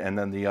side, and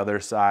then the other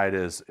side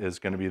is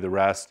going to be the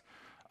rest.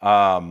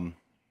 So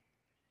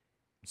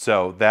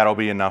that'll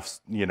be enough,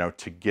 you know,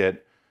 to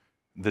get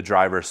the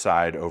driver's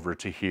side over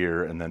to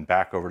here and then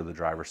back over to the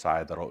driver's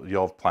side.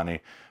 You'll have plenty.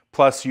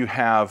 Plus you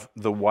have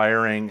the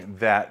wiring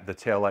that the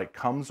taillight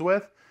comes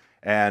with,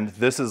 and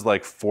this is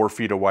like 4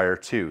 feet of wire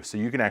too. So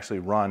you can actually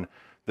run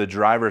the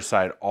driver's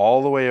side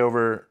all the way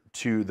over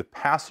to the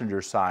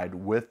passenger side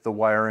with the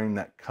wiring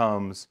that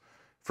comes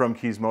from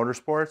Kies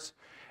Motorsports.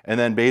 And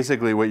then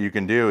basically what you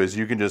can do is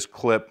you can just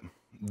clip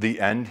the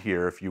end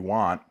here if you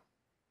want,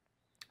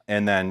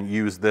 and then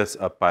use this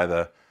up by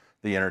the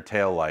inner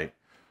tail light,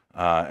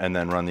 and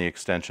then run the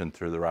extension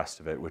through the rest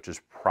of it, which is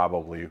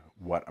probably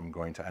what I'm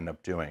going to end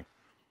up doing.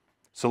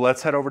 So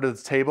let's head over to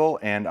the table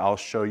and I'll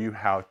show you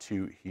how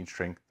to heat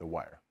shrink the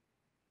wire.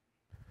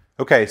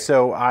 Okay,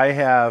 so I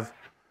have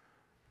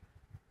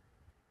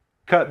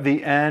cut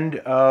the end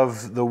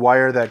of the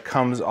wire that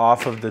comes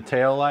off of the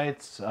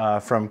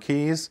taillights from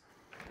Kies,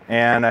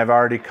 and I've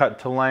already cut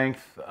to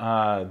length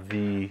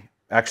the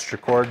extra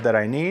cord that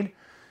I need.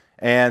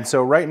 And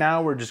so right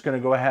now we're just going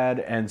to go ahead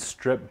and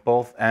strip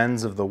both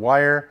ends of the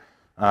wire.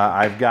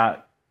 I've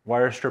got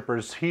wire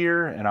strippers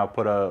here, and I'll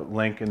put a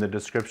link in the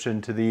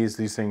description to these.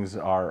 These things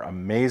are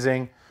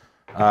amazing.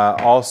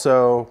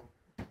 Also,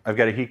 I've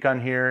got a heat gun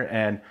here,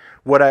 and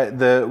what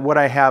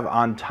I have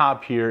on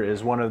top here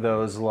is one of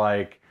those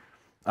like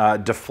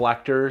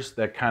deflectors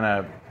that kind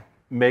of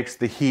makes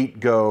the heat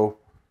go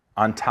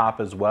on top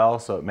as well,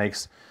 so it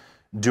makes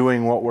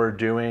doing what we're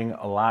doing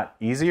a lot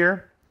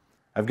easier.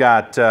 I've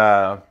got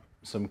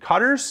some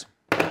cutters,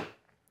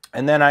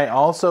 and then I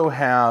also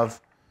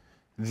have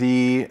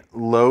the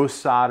low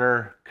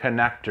solder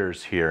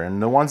connectors here,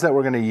 and the ones that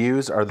we're going to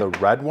use are the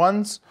red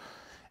ones.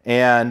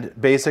 And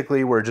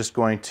basically we're just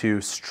going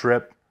to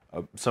strip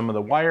some of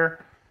the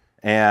wire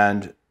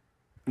and,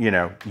 you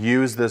know,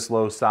 use this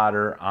low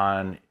solder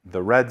on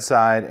the red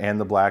side and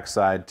the black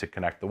side to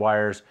connect the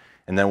wires,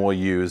 and then we'll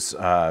use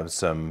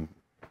some,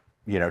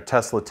 you know,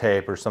 Tesla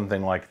tape or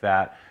something like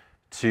that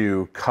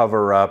to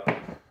cover up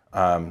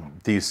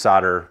these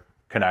solder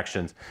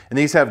connections. And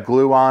these have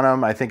glue on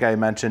them. I think I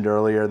mentioned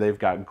earlier they've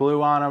got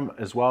glue on them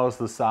as well as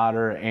the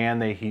solder,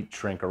 and they heat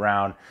shrink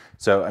around.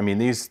 So I mean,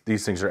 these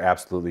things are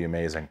absolutely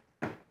amazing.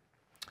 All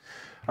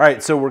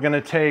right, so we're going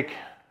to take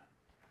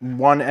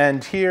one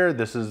end here.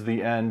 This is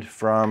the end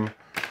from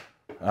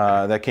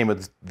that came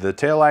with the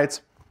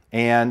taillights,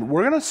 and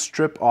we're going to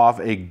strip off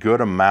a good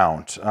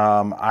amount.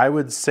 I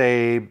would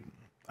say,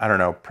 I don't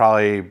know,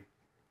 probably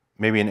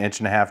maybe 1.5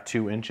 inches,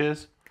 2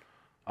 inches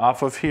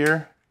off of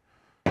here.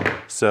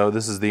 So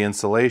this is the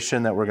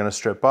insulation that we're going to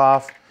strip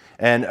off.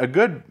 And a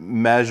good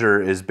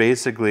measure is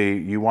basically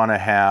you want to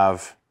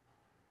have,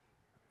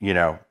 you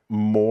know,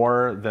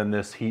 more than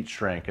this heat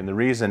shrink. And the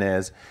reason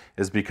is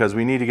because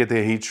we need to get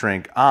the heat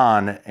shrink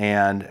on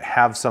and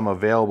have some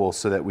available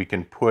so that we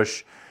can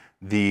push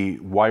the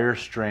wire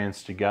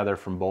strands together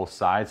from both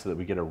sides so that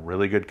we get a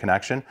really good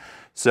connection.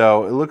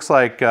 So it looks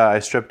like I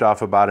stripped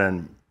off about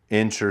 1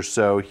 inch or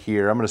so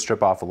here. I'm going to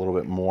strip off a little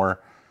bit more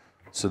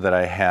so that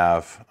I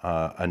have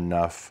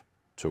enough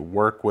to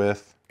work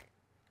with.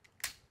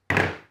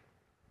 All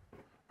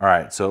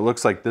right, so it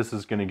looks like this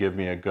is going to give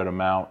me a good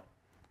amount.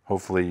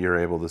 Hopefully you're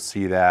able to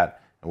see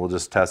that, and we'll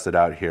just test it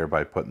out here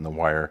by putting the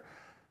wire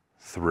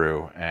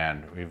through,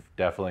 and we've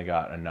definitely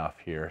got enough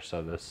here,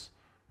 so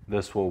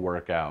this will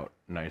work out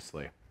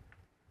nicely.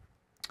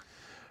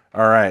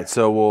 All right,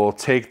 so we'll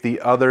take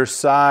the other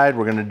side.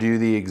 We're going to do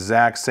the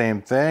exact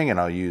same thing, and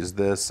I'll use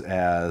this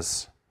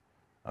as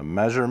a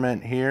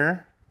measurement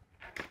here.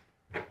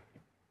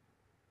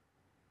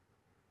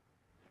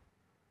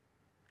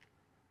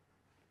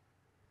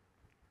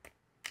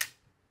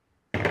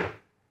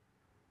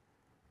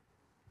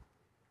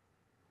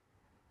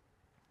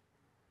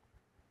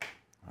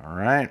 All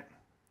right.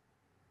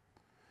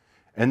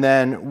 And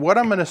then what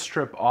I'm going to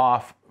strip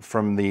off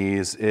from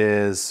these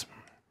is,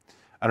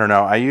 I don't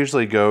know, I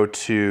usually go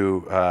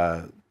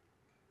to,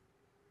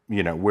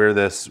 you know, where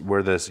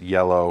this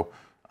yellow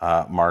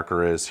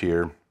marker is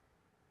here.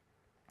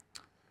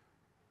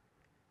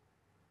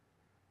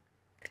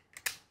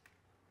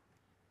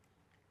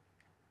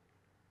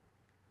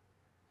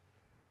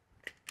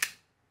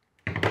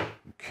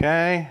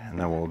 Okay, and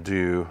then we'll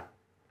do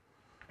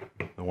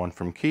the one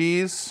from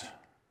Kies.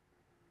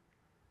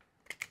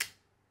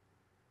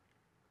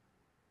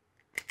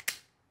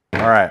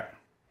 All right,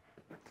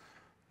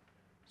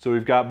 so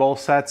we've got both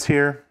sets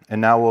here,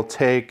 and now we'll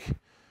take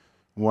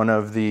one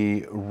of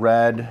the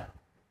red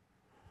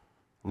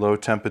low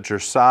temperature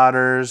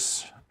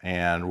solders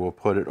and we'll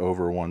put it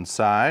over one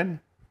side.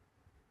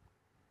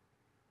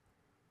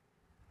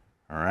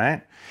 All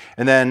right,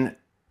 and then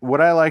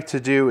what I like to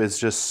do is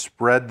just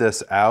spread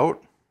this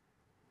out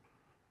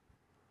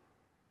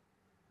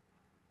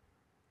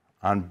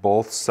on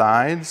both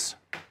sides,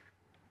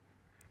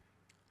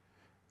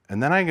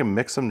 and then I can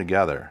mix them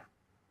together.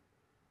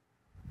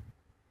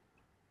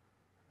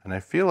 And I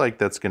feel like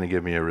that's going to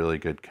give me a really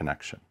good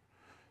connection.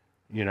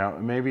 You know,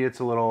 maybe it's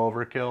a little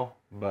overkill,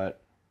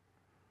 but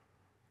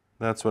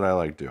that's what I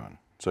like doing.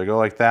 So I go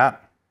like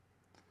that,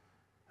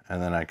 and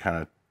then I kind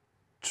of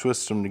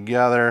twist them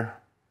together.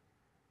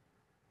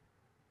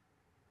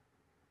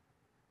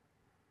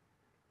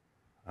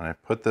 And I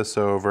put this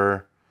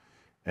over,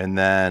 and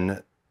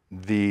then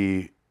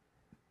the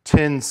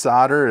tin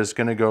solder is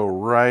going to go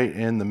right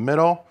in the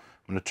middle.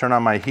 I'm going to turn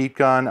on my heat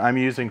gun. I'm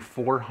using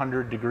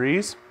 400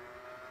 degrees.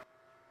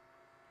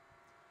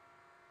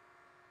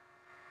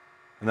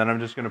 And then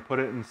I'm just going to put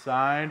it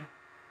inside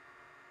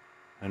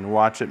and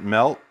watch it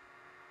melt.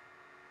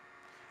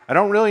 I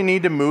don't really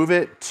need to move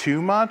it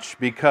too much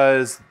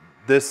because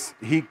this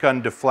heat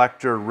gun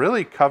deflector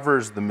really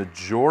covers the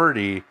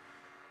majority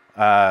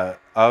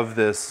of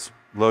this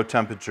low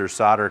temperature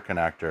solder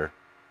connector.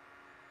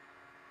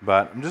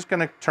 But I'm just going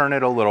to turn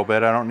it a little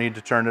bit. I don't need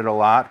to turn it a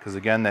lot because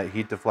again, that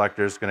heat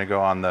deflector is going to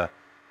go on the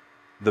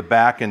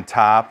back and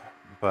top,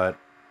 but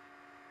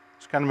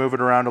just kind of move it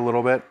around a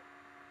little bit.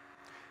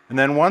 And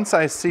then once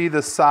I see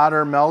the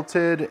solder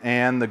melted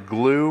and the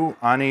glue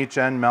on each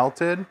end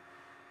melted,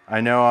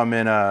 I know I'm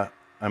in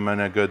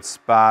a good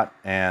spot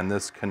and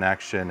this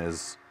connection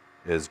is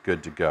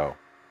good to go.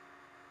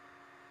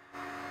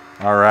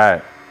 All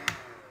right.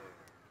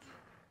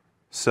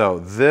 So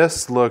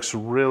this looks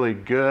really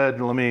good.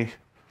 Let me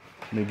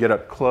get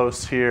up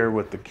close here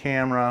with the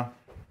camera.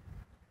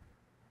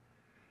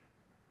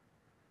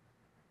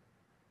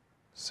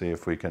 See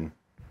if we can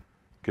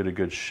get a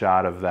good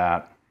shot of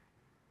that.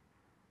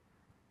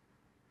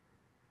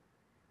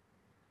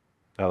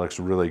 That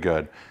looks really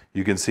good.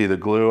 You can see the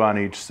glue on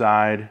each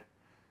side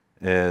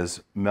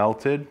is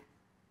melted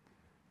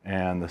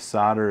and the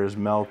solder is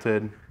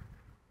melted.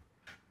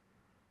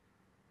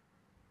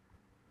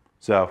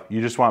 So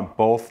you just want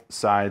both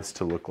sides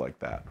to look like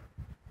that.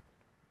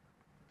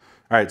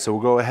 All right, so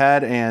we'll go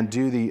ahead and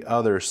do the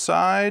other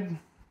side.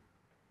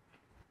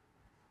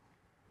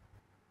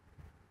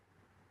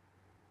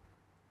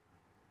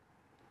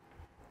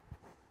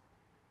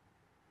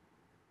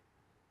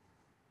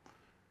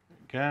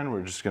 Again,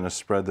 we're just going to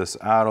spread this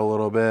out a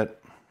little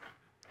bit.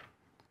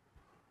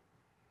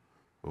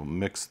 We'll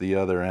mix the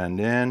other end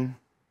in.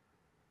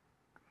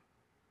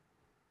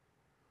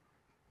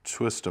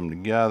 Twist them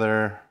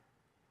together.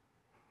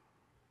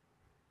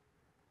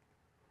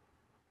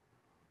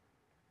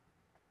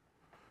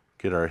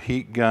 Get our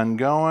heat gun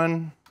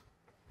going.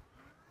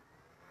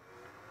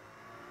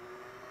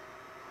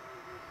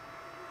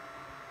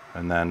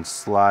 And then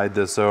slide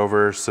this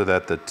over so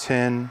that the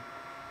tin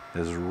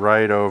is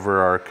right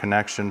over our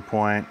connection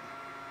point.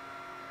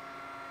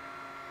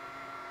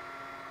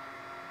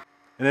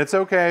 And it's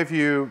okay if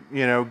you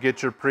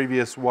get your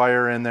previous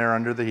wire in there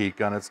under the heat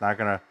gun. It's not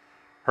going to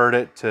hurt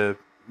it to,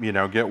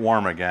 get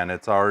warm again.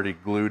 It's already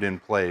glued in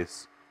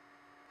place.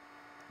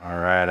 All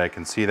right, I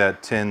can see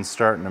that tin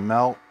starting to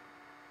melt.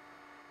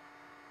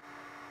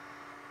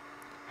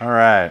 All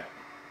right.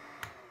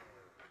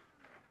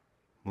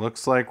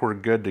 Looks like we're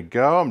good to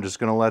go. I'm just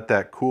going to let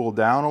that cool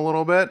down a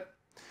little bit.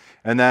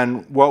 And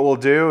then what we'll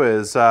do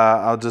is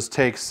I'll just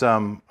take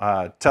some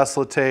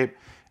Tesla tape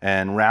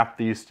and wrap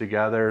these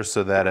together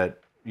so that it,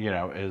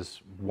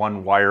 is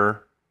one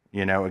wire,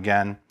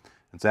 again.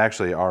 It's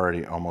actually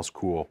already almost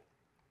cool.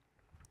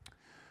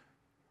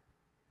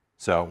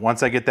 So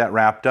once I get that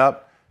wrapped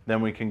up,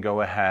 then we can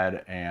go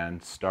ahead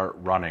and start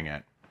running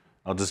it.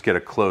 I'll just get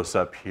a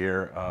close-up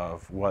here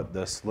of what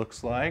this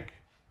looks like.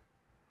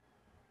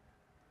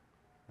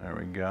 There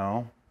we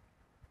go.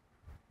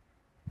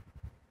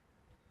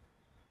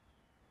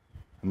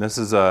 And this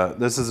is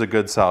a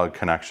good solid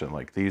connection.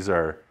 Like these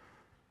are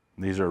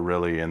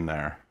really in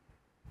there.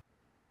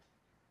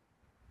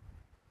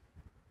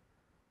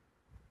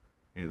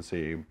 You can see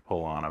you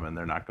pull on them and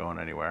they're not going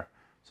anywhere.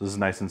 So this is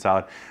nice and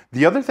solid.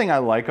 The other thing I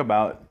like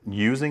about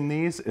using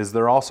these is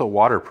they're also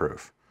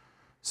waterproof.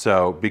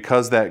 So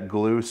because that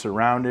glue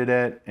surrounded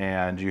it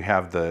and you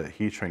have the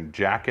heat shrink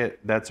jacket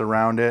that's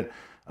around it,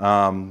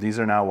 these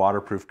are now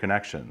waterproof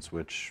connections,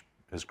 which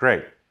is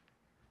great.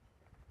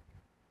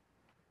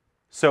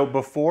 So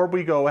before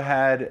we go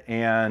ahead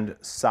and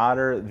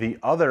solder the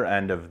other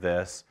end of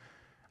this,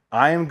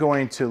 I am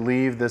going to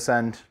leave this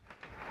end,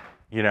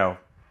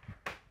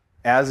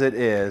 as it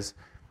is,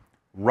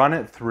 run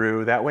it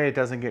through. That way it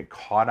doesn't get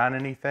caught on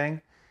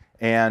anything.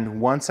 And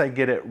once I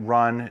get it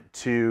run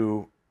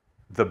to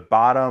the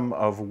bottom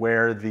of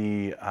where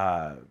the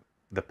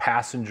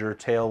passenger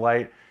tail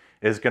light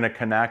is going to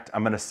connect,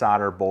 I'm going to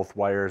solder both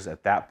wires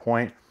at that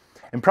point.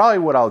 And probably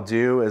what I'll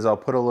do is I'll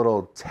put a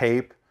little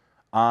tape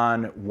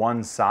on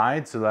one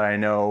side so that I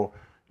know,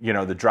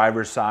 the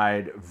driver's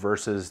side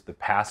versus the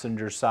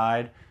passenger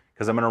side,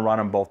 because I'm going to run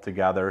them both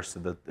together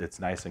so that it's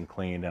nice and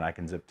clean and I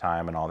can zip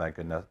time and all that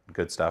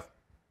good stuff.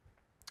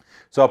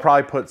 So I'll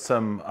probably put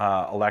some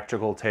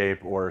electrical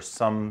tape or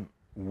some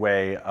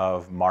way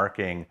of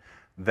marking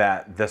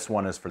that this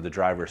one is for the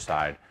driver's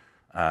side.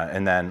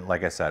 And then,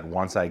 like I said,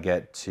 once I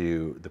get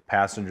to the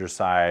passenger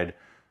side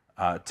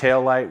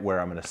tail light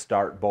where I'm going to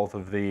start both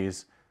of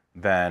these,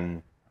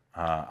 then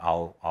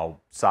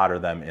I'll solder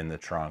them in the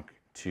trunk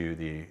to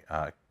the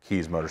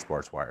Kies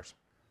Motorsports wires.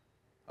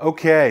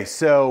 Okay,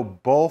 so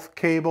both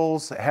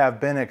cables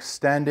have been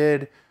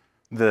extended.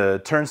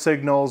 The turn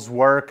signals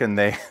work and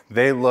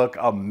they look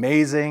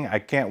amazing. I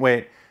can't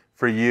wait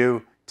for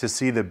you to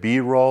see the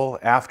B-roll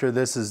after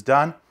this is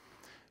done.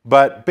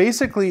 But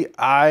basically,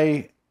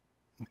 I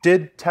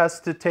did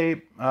Tesla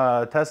tape,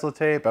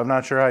 I'm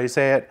not sure how you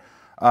say it,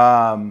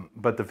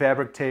 but the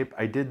fabric tape,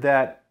 I did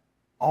that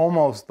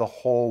almost the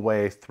whole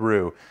way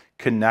through,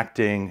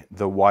 connecting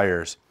the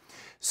wires.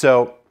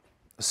 So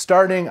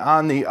starting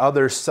on the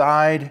other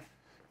side,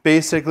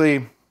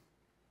 basically,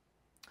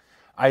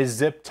 I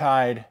zip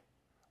tied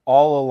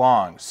all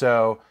along.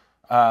 So,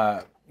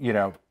 you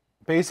know,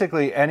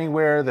 basically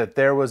anywhere that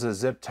there was a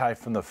zip tie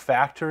from the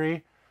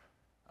factory,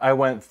 I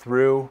went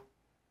through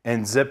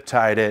and zip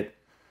tied it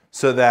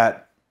so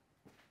that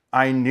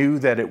I knew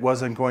that it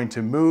wasn't going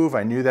to move.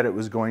 I knew that it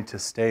was going to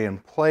stay in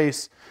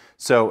place.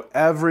 So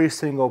every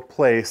single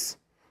place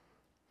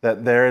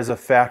that there is a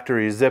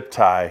factory zip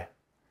tie,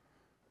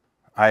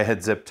 I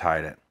had zip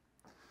tied it.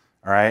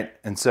 All right.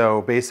 And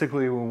so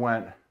basically we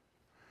went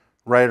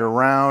right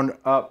around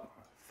up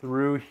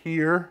through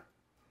here,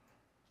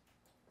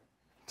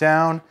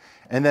 down.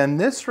 And then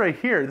this right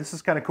here, this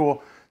is kind of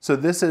cool. So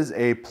this is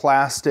a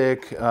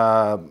plastic,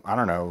 I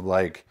don't know,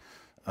 like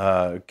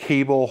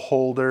cable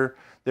holder.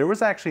 There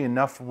was actually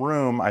enough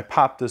room. I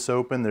popped this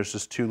open. There's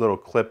just two little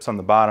clips on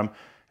the bottom.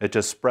 It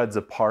just spreads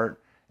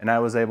apart. And I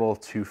was able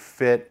to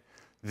fit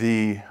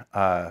the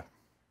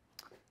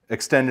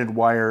extended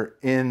wire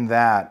in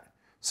that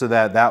so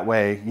that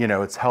way, you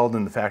know, it's held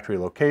in the factory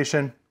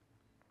location.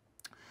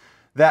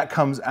 That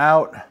comes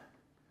out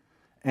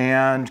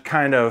and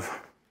kind of,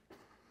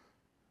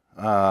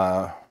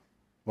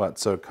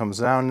 so it comes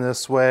down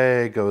this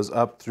way, goes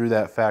up through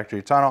that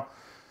factory tunnel,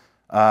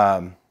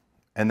 and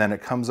then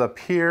it comes up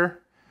here,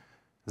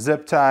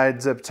 zip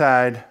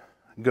tied,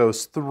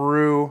 goes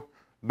through,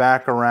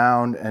 back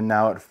around, and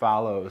now it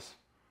follows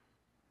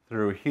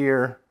through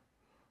here,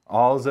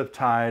 all zip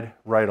tied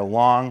right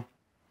along,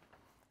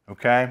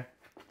 okay?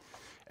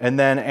 And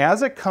then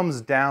as it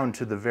comes down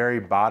to the very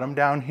bottom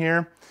down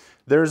here,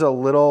 there's a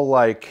little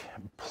like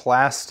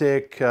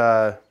plastic,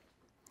 I'll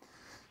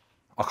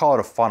call it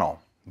a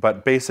funnel,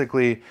 but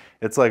basically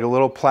it's like a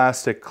little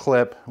plastic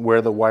clip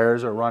where the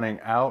wires are running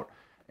out,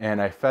 and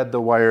I fed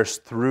the wires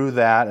through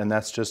that, and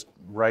that's just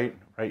right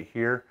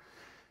here.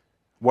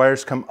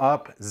 Wires come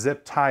up,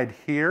 zip tied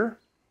here,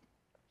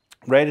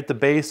 right at the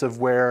base of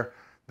where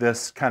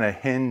this kind of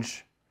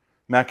hinge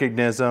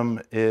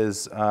mechanism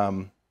is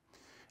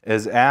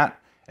at.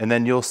 And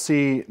then you'll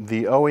see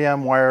the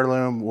OEM wire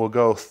loom will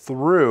go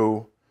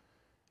through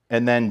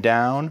and then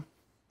down.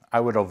 I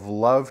would have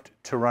loved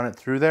to run it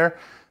through there,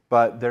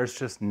 but there's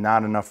just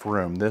not enough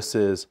room. This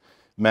is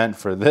meant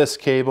for this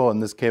cable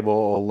and this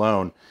cable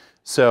alone.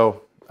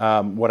 So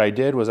what I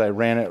did was I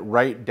ran it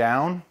right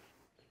down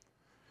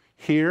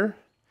here.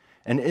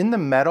 And in the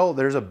metal,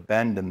 there's a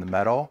bend in the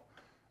metal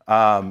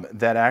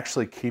that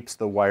actually keeps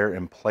the wire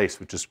in place,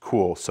 which is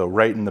cool. So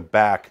right in the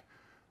back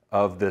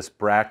of this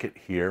bracket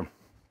here,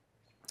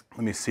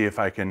 let me see if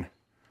I can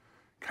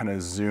kind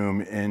of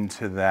zoom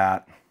into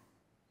that.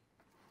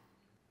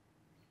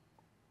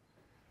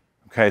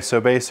 Okay,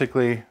 so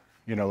basically,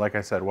 you know, like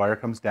I said, wire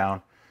comes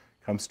down,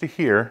 comes to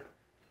here,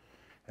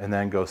 and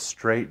then goes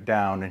straight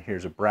down, and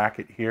here's a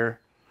bracket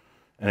here,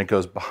 and it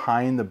goes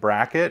behind the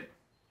bracket,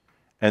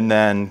 and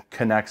then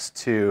connects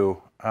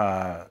to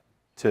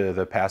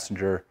the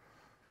passenger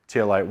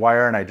taillight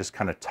wire, and I just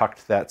kind of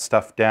tucked that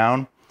stuff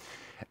down.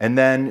 And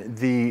then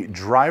the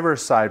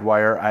driver's side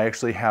wire I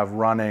actually have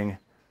running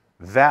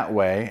that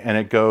way, and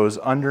it goes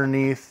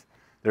underneath.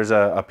 There's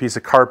a piece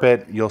of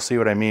carpet, you'll see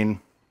what I mean.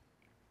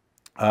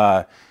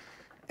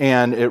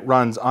 And it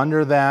runs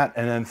under that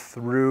and then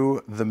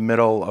through the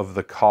middle of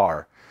the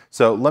car.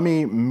 So let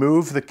me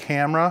move the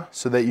camera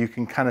so that you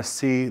can kind of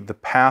see the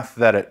path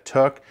that it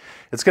took.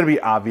 It's going to be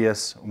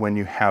obvious when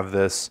you have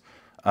this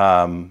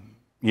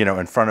you know,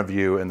 in front of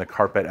you and the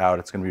carpet out.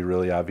 It's going to be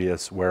really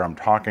obvious where I'm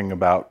talking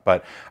about,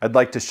 but I'd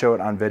like to show it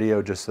on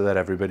video just so that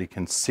everybody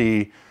can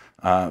see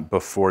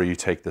before you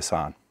take this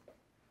on.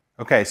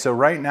 Okay, so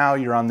right now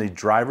you're on the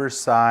driver's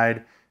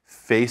side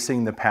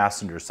facing the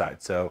passenger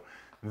side. So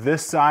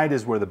this side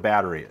is where the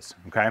battery is,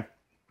 okay?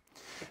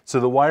 So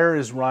the wire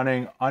is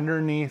running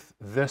underneath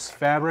this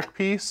fabric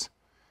piece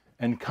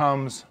and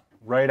comes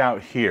right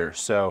out here.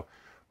 So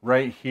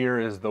right here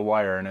is the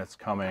wire, and it's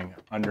coming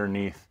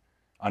underneath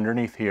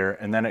here,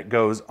 and then it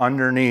goes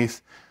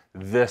underneath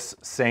this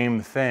same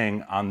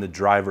thing on the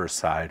driver's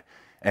side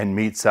and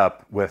meets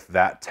up with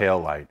that tail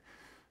light.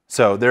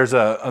 So there's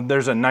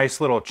a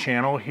nice little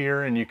channel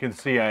here, and you can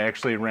see I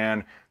actually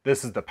ran,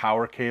 this is the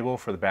power cable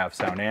for the BAV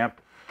sound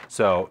amp.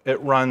 So it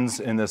runs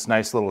in this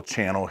nice little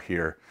channel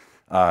here,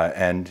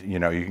 and you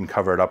know, you can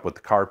cover it up with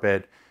the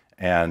carpet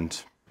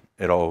and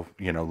it'll,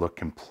 you know, look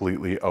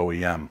completely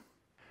OEM.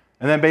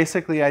 And then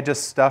basically I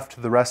just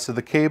stuffed the rest of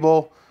the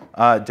cable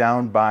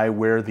down by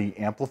where the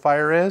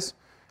amplifier is,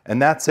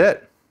 and that's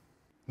it.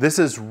 This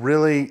is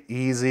really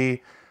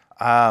easy.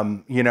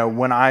 You know,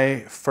 when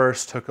I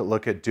first took a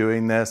look at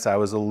doing this, I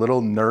was a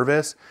little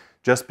nervous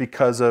just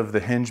because of the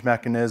hinge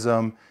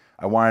mechanism.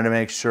 I wanted to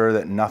make sure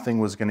that nothing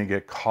was going to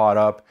get caught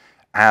up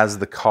as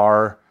the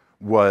car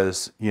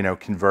was, you know,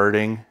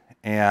 converting.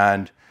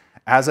 And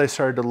as I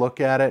started to look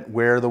at it,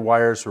 where the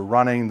wires were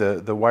running,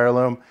 the wire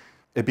loom,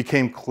 it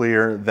became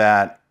clear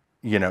that,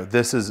 you know,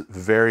 this is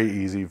very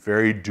easy,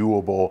 very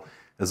doable.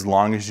 As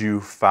long as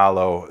you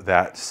follow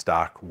that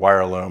stock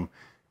wire loom,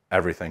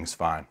 everything's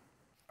fine.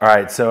 All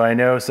right, so I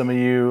know some of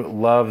you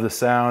love the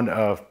sound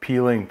of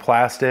peeling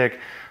plastic.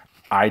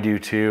 I do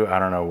too. I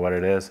don't know what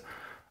it is.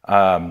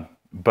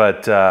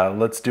 But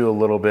let's do a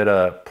little bit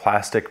of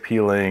plastic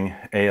peeling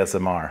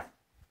ASMR.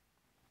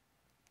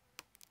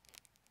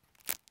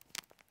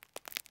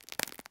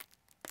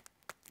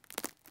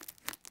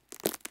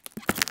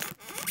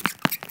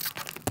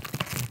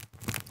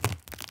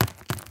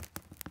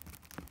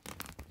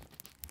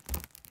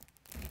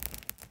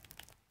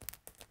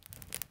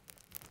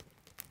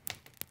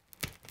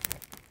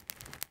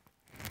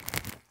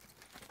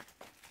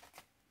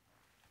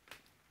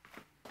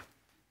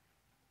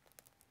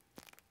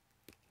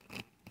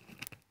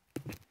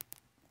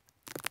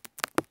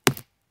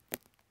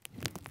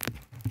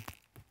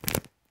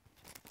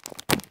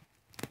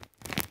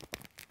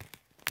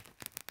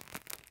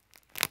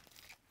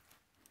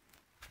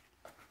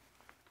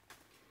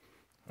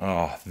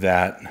 Oh,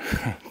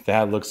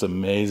 that looks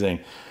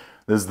amazing.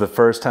 This is the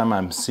first time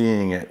I'm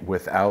seeing it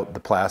without the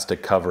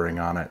plastic covering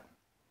on it.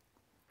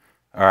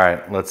 All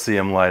right, let's see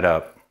them light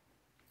up.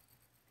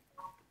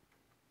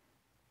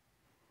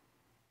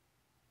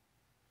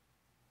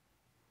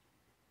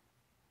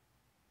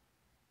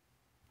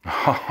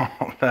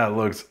 Oh, that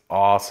looks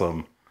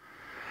awesome.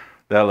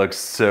 That looks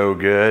so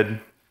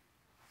good.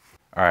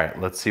 All right,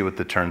 let's see what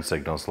the turn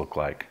signals look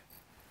like.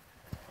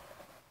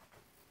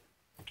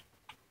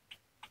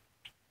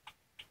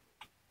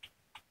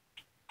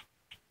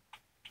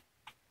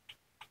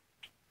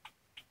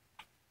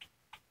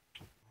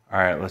 All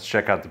right, let's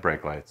check out the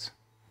brake lights.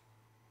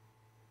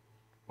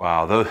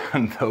 Wow,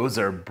 those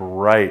are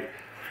bright.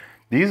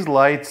 These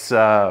lights,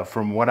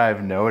 from what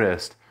I've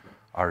noticed,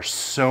 are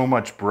so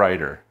much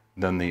brighter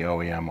than the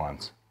OEM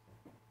ones.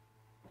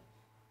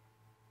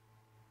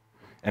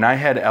 And I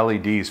had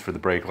LEDs for the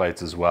brake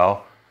lights as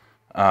well.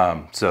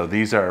 So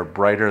these are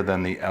brighter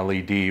than the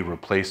LED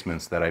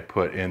replacements that I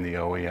put in the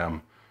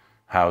OEM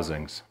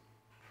housings.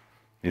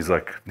 These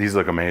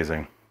look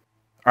amazing.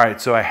 All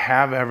right, so I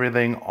have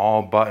everything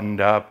all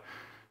buttoned up.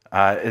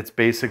 It's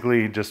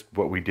basically just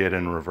what we did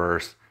in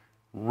reverse.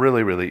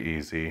 Really, really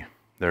easy.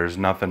 There's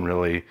nothing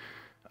really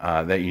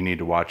that you need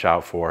to watch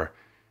out for.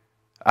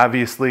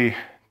 Obviously,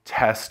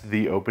 test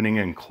the opening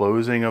and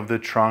closing of the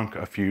trunk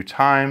a few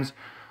times.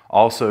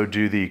 Also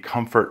do the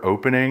comfort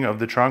opening of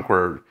the trunk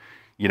where,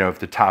 you know, if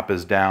the top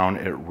is down,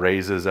 it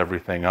raises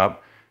everything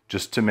up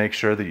just to make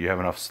sure that you have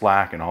enough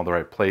slack in all the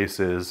right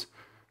places.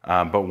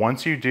 But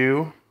once you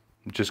do,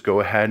 just go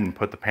ahead and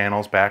put the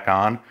panels back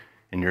on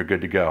and you're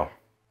good to go.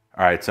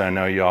 All right, so I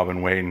know you all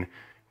been waiting.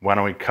 Why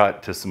don't we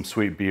cut to some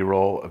sweet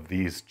B-roll of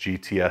these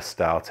GTS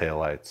style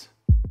taillights.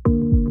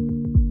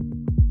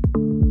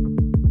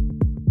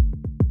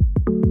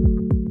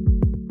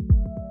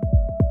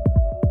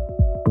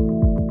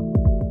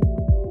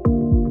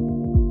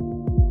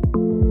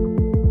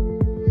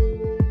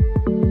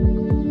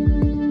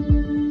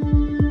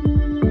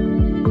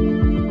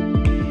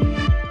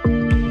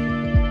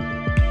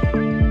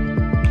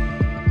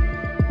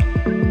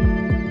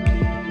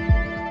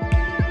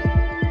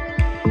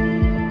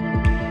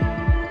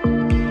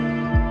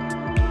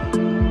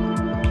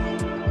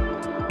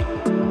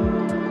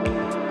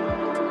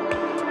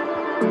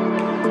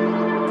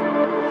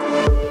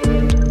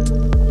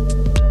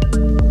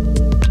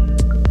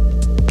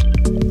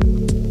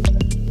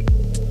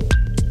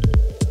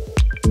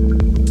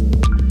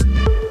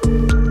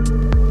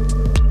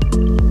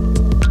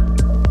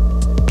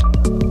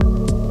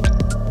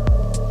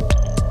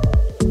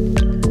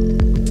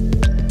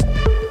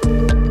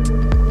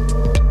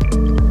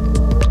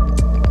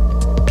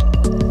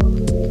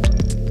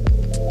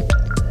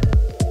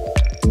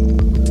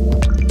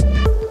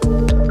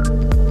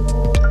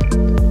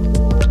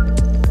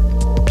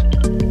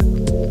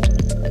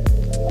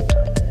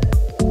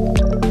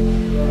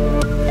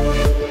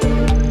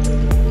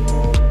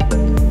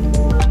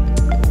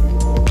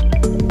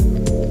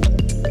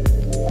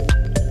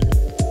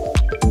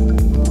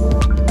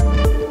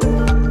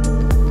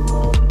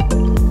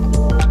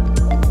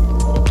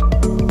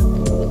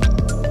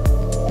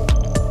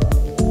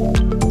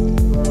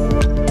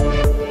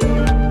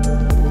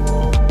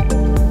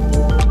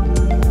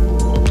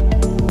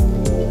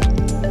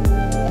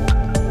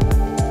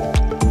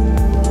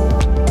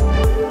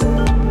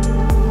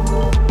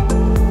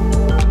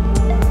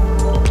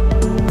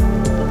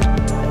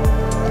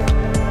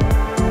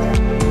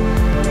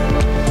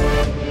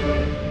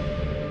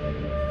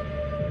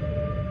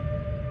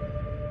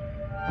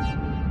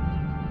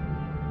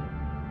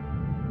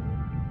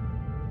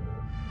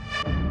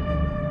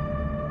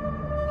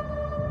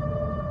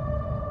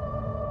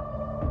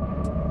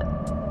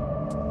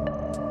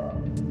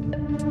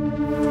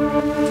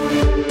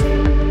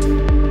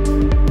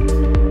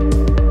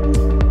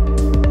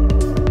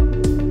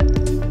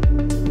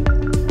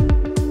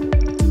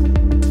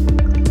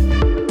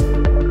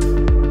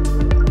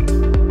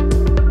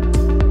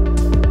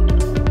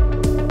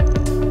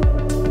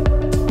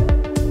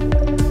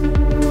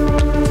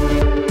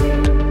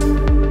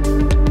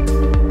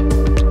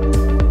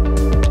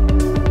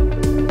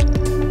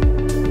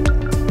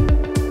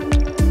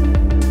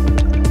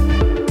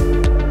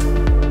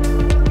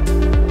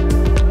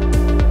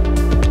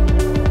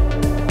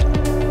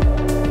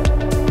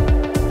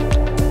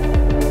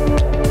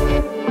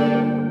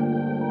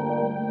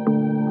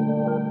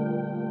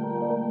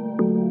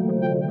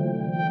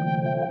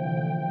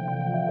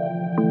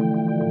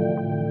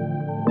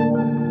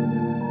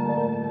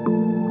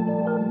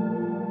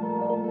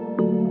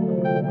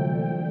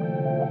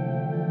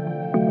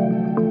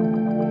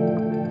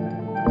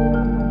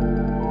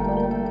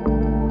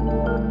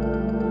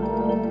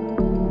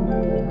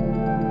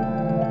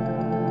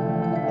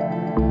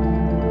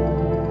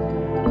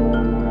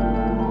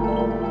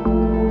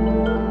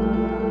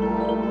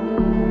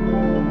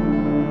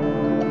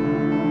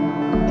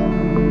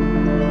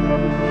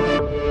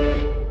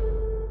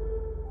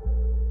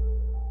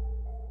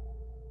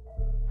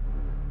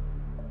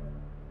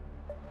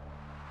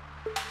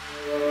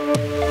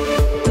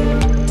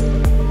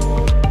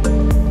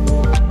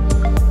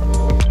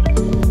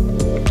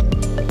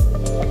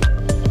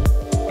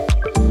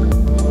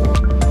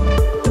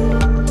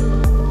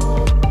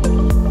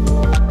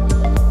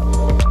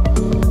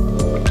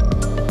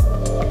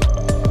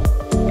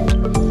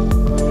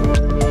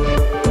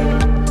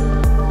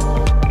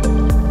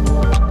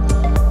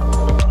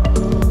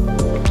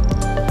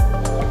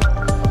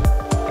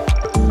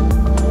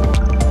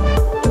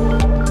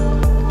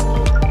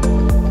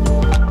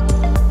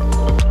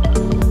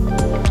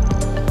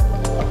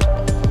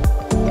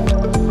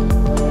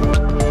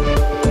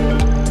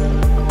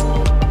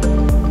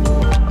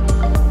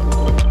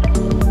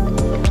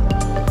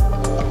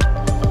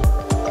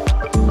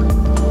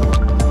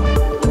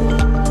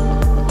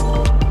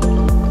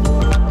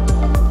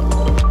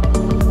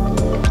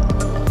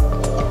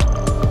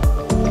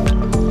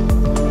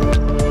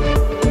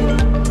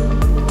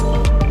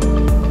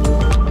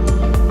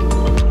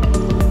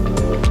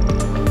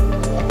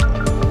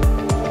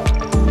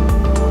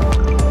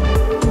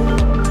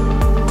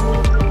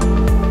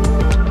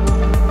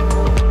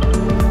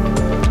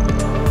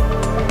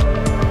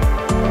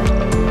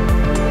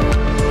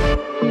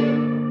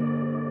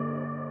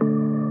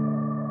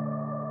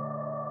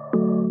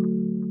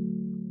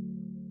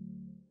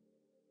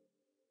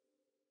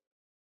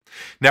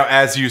 Now,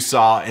 as you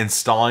saw,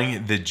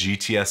 installing the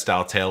GTS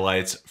Style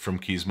Taillights from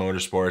Kies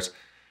Motorsports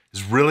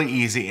is really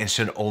easy and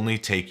should only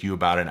take you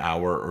about an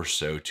hour or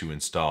so to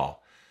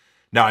install.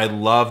 Now, I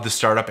love the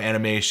startup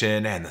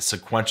animation and the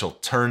sequential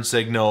turn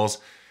signals.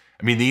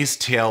 I mean, these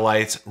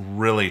taillights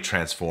really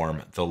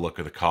transform the look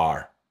of the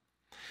car.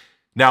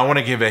 Now, I want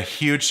to give a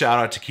huge shout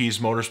out to Kies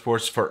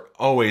Motorsports for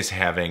always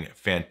having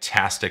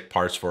fantastic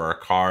parts for our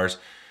cars.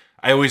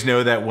 I always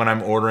know that when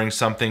I'm ordering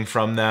something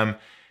from them,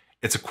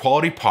 it's a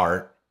quality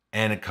part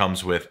and it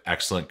comes with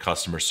excellent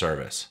customer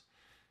service.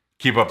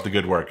 Keep up the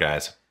good work,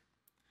 guys.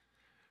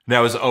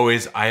 Now, as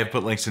always, I have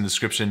put links in the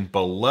description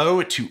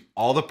below to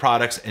all the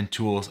products and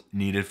tools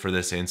needed for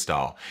this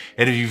install.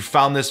 And if you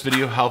found this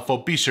video helpful,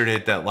 be sure to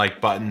hit that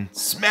like button,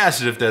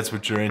 smash it if that's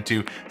what you're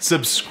into,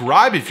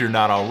 subscribe if you're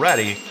not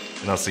already,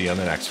 and I'll see you on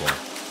the next one.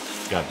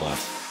 God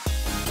bless.